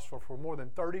it possible for more than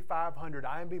 3,500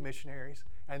 IMB missionaries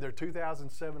and their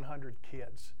 2,700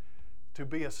 kids to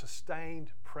be a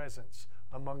sustained presence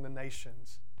among the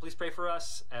nations. Please pray for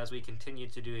us as we continue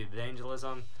to do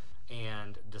evangelism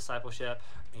and discipleship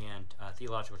and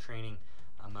theological training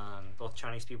among both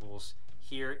Chinese peoples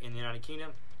here in the United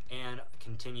Kingdom and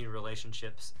continued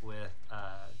relationships with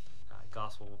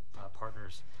gospel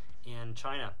partners in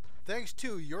China. Thanks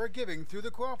to your giving through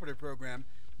the cooperative program,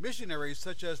 missionaries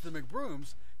such as the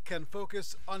McBrooms can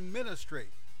focus on ministry,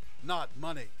 not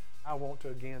money. I want to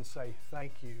again say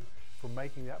thank you for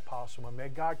making that possible. And may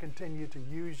God continue to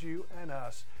use you and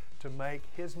us to make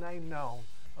His name known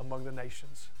among the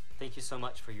nations. Thank you so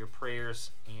much for your prayers,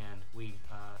 and we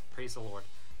praise the Lord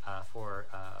for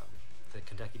the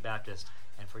Kentucky Baptist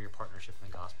and for your partnership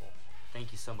in the gospel.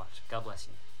 Thank you so much. God bless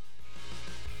you.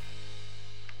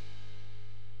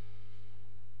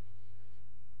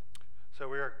 So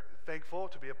we are thankful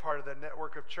to be a part of the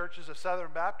network of churches of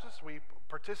Southern Baptists. We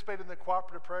participate in the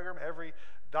cooperative program. Every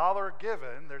dollar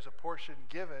given, there's a portion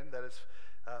given that is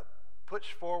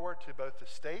pushed forward to both the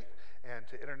state and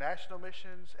to international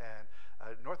missions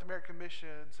and North American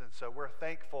missions. And so we're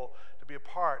thankful to be a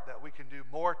part that we can do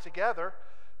more together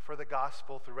for the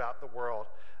gospel throughout the world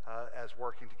as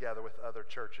working together with other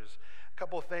churches. A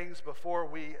couple of things before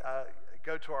we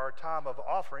go to our time of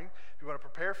offering. If you want to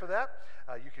prepare for that,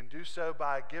 you can do so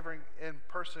by giving in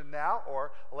person now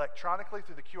or electronically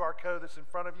through the QR code that's in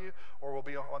front of you, or will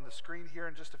be on the screen here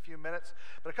in just a few minutes.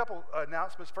 But a couple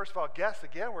announcements. First of all, guests,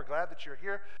 again, we're glad that you're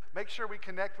here. Make sure we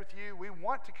connect with you. We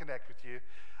want to connect with you.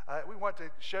 We want to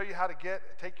show you how to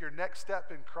take your next step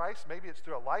in Christ. Maybe it's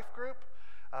through a life group,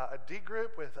 a D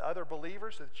group with other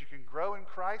believers so that you can grow in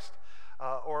Christ,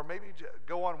 or maybe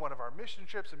go on one of our mission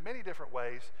trips in many different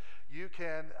ways.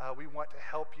 We want to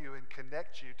help you and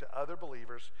connect you to other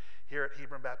believers here at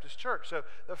Hebron Baptist Church. So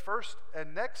the first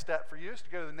and next step for you is to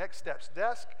go to the Next Steps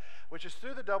desk, which is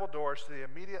through the double doors to the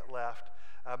immediate left.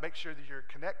 Make sure that your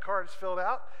Connect card is filled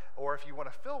out, or if you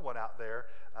want to fill one out there,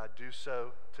 do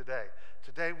so today.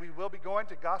 Today we will be going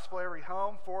to Gospel Every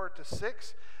Home 4 to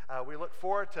 6. We look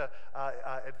forward to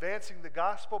advancing the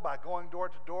gospel by going door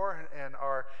to door in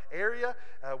our area.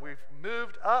 We've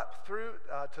moved up through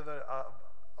to the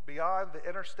beyond the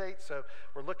interstate, so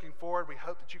we're looking forward. We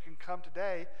hope that you can come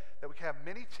today, that we can have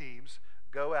many teams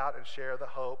go out and share the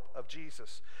hope of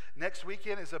Jesus. Next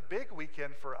weekend is a big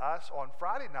weekend for us. On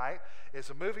Friday night is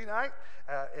a movie night.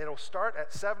 It'll start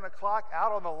at 7 o'clock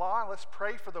out on the lawn. Let's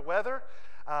pray for the weather.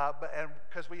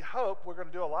 Because we hope we're going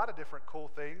to do a lot of different cool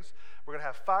things. We're going to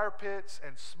have fire pits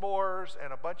and s'mores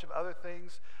and a bunch of other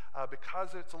things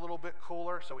because it's a little bit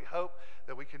cooler. So we hope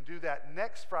that we can do that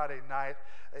next Friday night.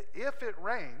 If it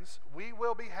rains, we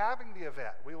will be having the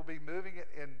event. We will be moving it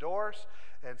indoors,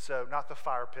 and so not the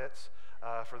fire pits.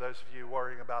 for those of you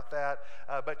worrying about that.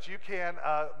 But you can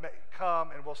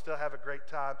come and we'll still have a great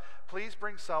time. Please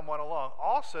bring someone along.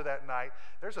 Also that night,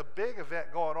 there's a big event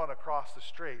going on across the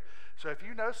street. So if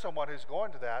you know someone who's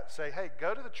going to that, say, hey,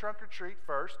 go to the trunk or treat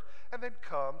first and then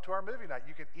come to our movie night.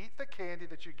 You can eat the candy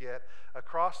that you get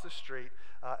across the street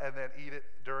and then eat it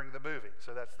during the movie.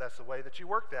 So that's the way that you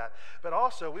work that. But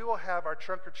also, we will have our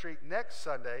trunk or treat next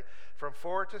Sunday from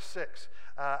 4 to 6.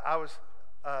 I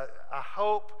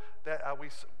hope that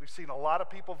we've seen a lot of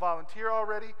people volunteer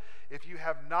already. If you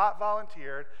have not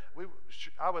volunteered,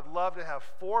 I would love to have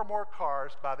 4 more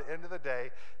cars by the end of the day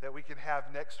that we can have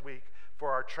next week for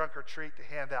our trunk or treat to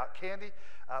hand out candy.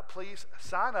 Please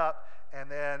sign up, and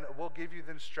then we'll give you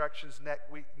the instructions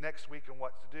next week on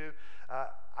what to do.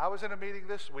 I was in a meeting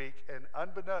this week, and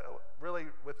really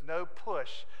with no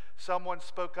push, someone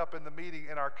spoke up in the meeting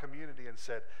in our community and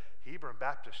said, Hebron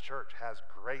Baptist Church has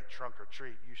great trunk or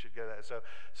treat. You should go to that.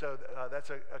 So that's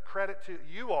a credit to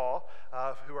you all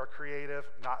who are creative,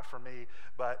 not for me,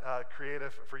 but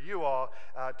creative for you all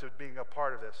to being a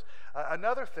part of this.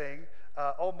 Another thing,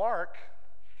 Mark,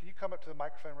 can you come up to the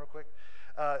microphone real quick?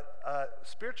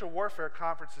 Spiritual Warfare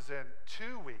Conference is in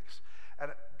 2 weeks.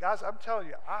 And guys, I'm telling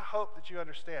you, I hope that you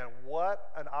understand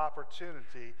what an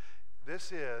opportunity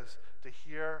this is to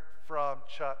hear from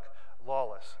Chuck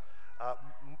Lawless.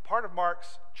 Part of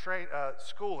Mark's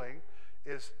schooling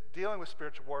is dealing with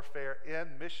spiritual warfare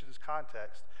in missions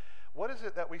context. What is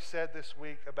it that we said this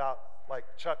week about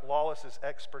like Chuck Lawless's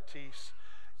expertise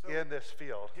in this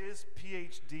field? His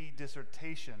PhD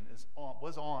dissertation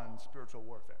was on spiritual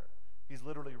warfare. He's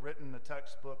literally written a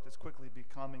textbook that's quickly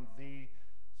becoming the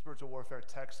spiritual warfare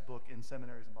textbook in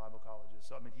seminaries and Bible colleges.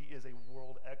 So, I mean, he is a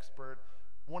world expert,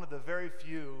 one of the very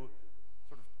few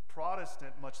sort of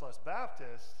Protestant, much less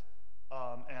Baptist,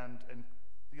 and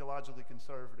theologically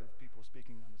conservative people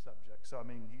speaking on the subject. So, I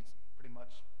mean, he's pretty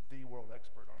much the world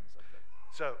expert on the subject.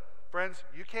 So, friends,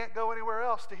 you can't go anywhere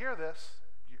else to hear this.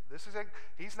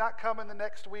 He's not coming the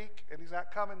next week, and he's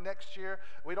not coming next year.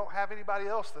 We don't have anybody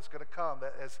else that's going to come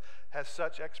that has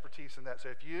such expertise in that. So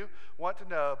if you want to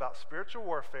know about spiritual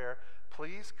warfare,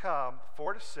 please come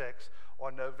 4 to 6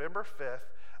 on November 5th.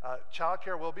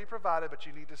 Childcare will be provided, but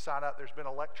you need to sign up. There's been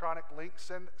electronic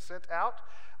links sent out,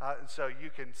 and so you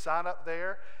can sign up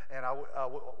there, and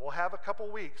we'll have a couple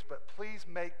weeks, but please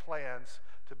make plans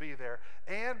to be there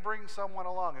and bring someone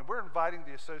along. And we're inviting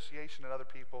the association and other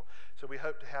people, so we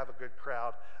hope to have a good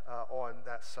crowd on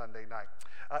that Sunday night.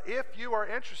 If you are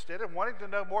interested in wanting to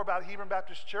know more about Hebron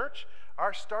Baptist Church,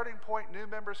 our Starting Point new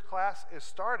members class is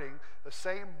starting the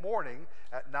same morning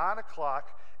at 9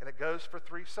 o'clock, and it goes for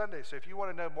 3 Sundays. So if you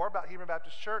want to know more about Hebron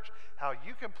Baptist Church, how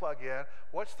you can plug in,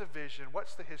 what's the vision,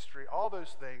 what's the history, all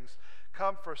those things,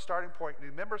 come for Starting Point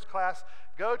new members class.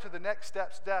 Go to the Next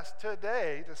Steps desk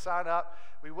today to sign up.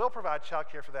 We will provide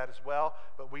childcare for that as well,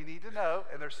 but we need to know,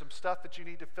 and there's some stuff that you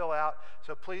need to fill out,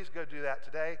 so please go do that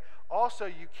today. Also,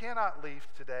 you cannot leave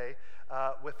today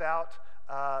without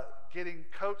getting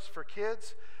coats for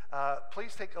kids.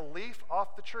 Please take a leaf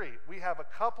off the tree. We have a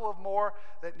couple of more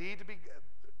that need to be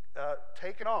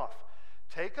taken off.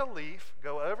 Take a leaf,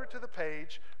 go over to the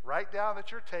page, write down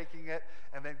that you're taking it,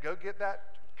 and then go get that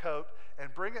coat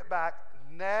and bring it back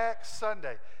next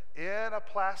Sunday in a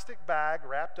plastic bag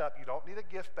wrapped up. You don't need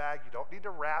a gift bag. You don't need to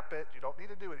wrap it. You don't need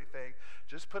to do anything.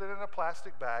 Just put it in a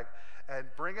plastic bag and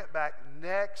bring it back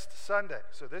next Sunday.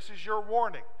 So this is your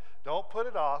warning. Don't put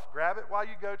it off. Grab it while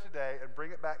you go today and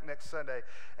bring it back next Sunday.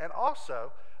 And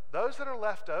also, those that are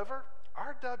left over,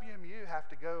 our WMU have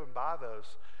to go and buy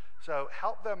those. So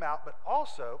help them out. But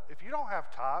also, if you don't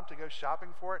have time to go shopping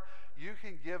for it, you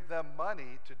can give them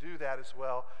money to do that as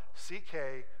well.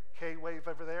 K-Wave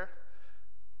over there,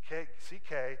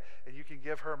 CK, and you can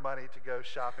give her money to go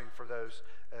shopping for those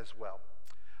as well.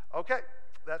 Okay,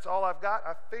 that's all I've got.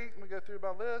 I think, let me go through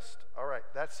my list. All right,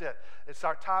 that's it. It's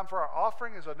our time for our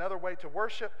offering is another way to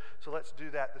worship, so let's do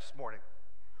that this morning.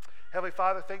 Heavenly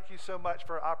Father, thank you so much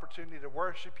for an opportunity to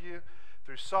worship you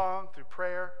through song, through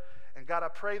prayer. And God, I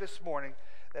pray this morning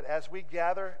that as we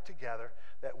gather together,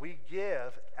 that we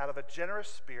give out of a generous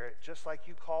spirit, just like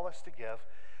you call us to give.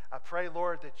 I pray,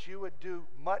 Lord, that you would do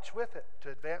much with it to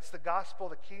advance the gospel,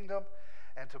 the kingdom,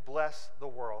 and to bless the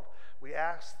world. We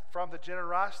ask from the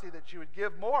generosity that you would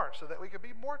give more so that we could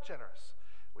be more generous.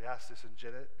 We ask this in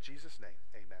Jesus' name.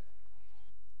 Amen.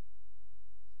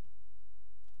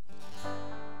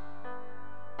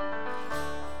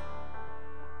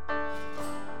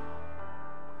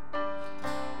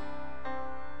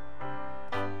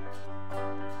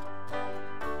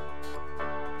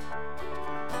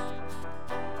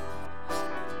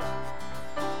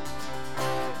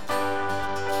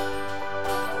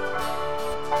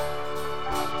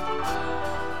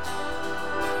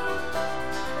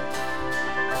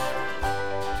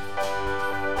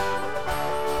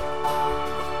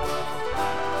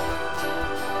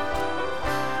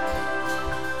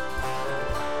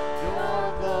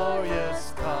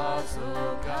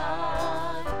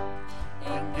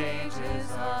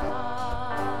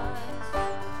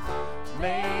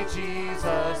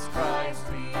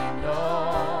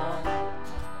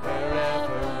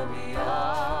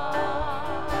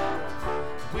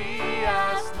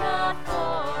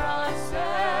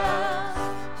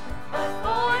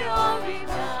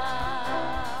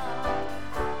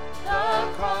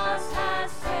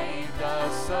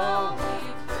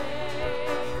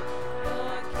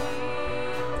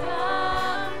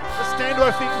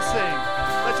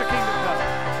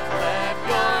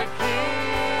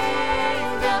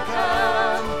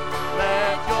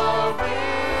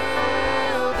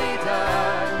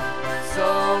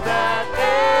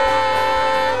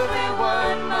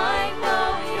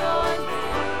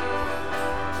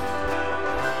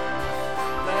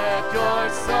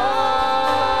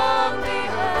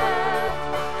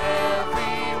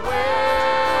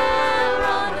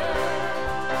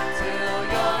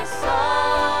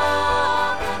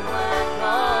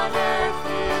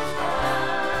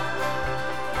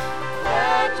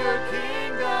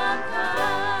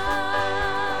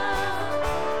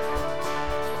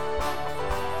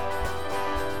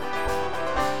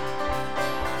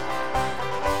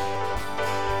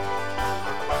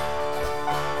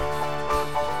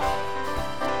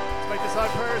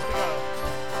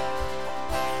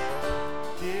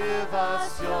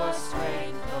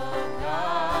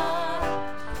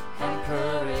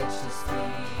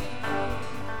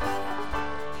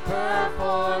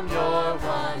 from your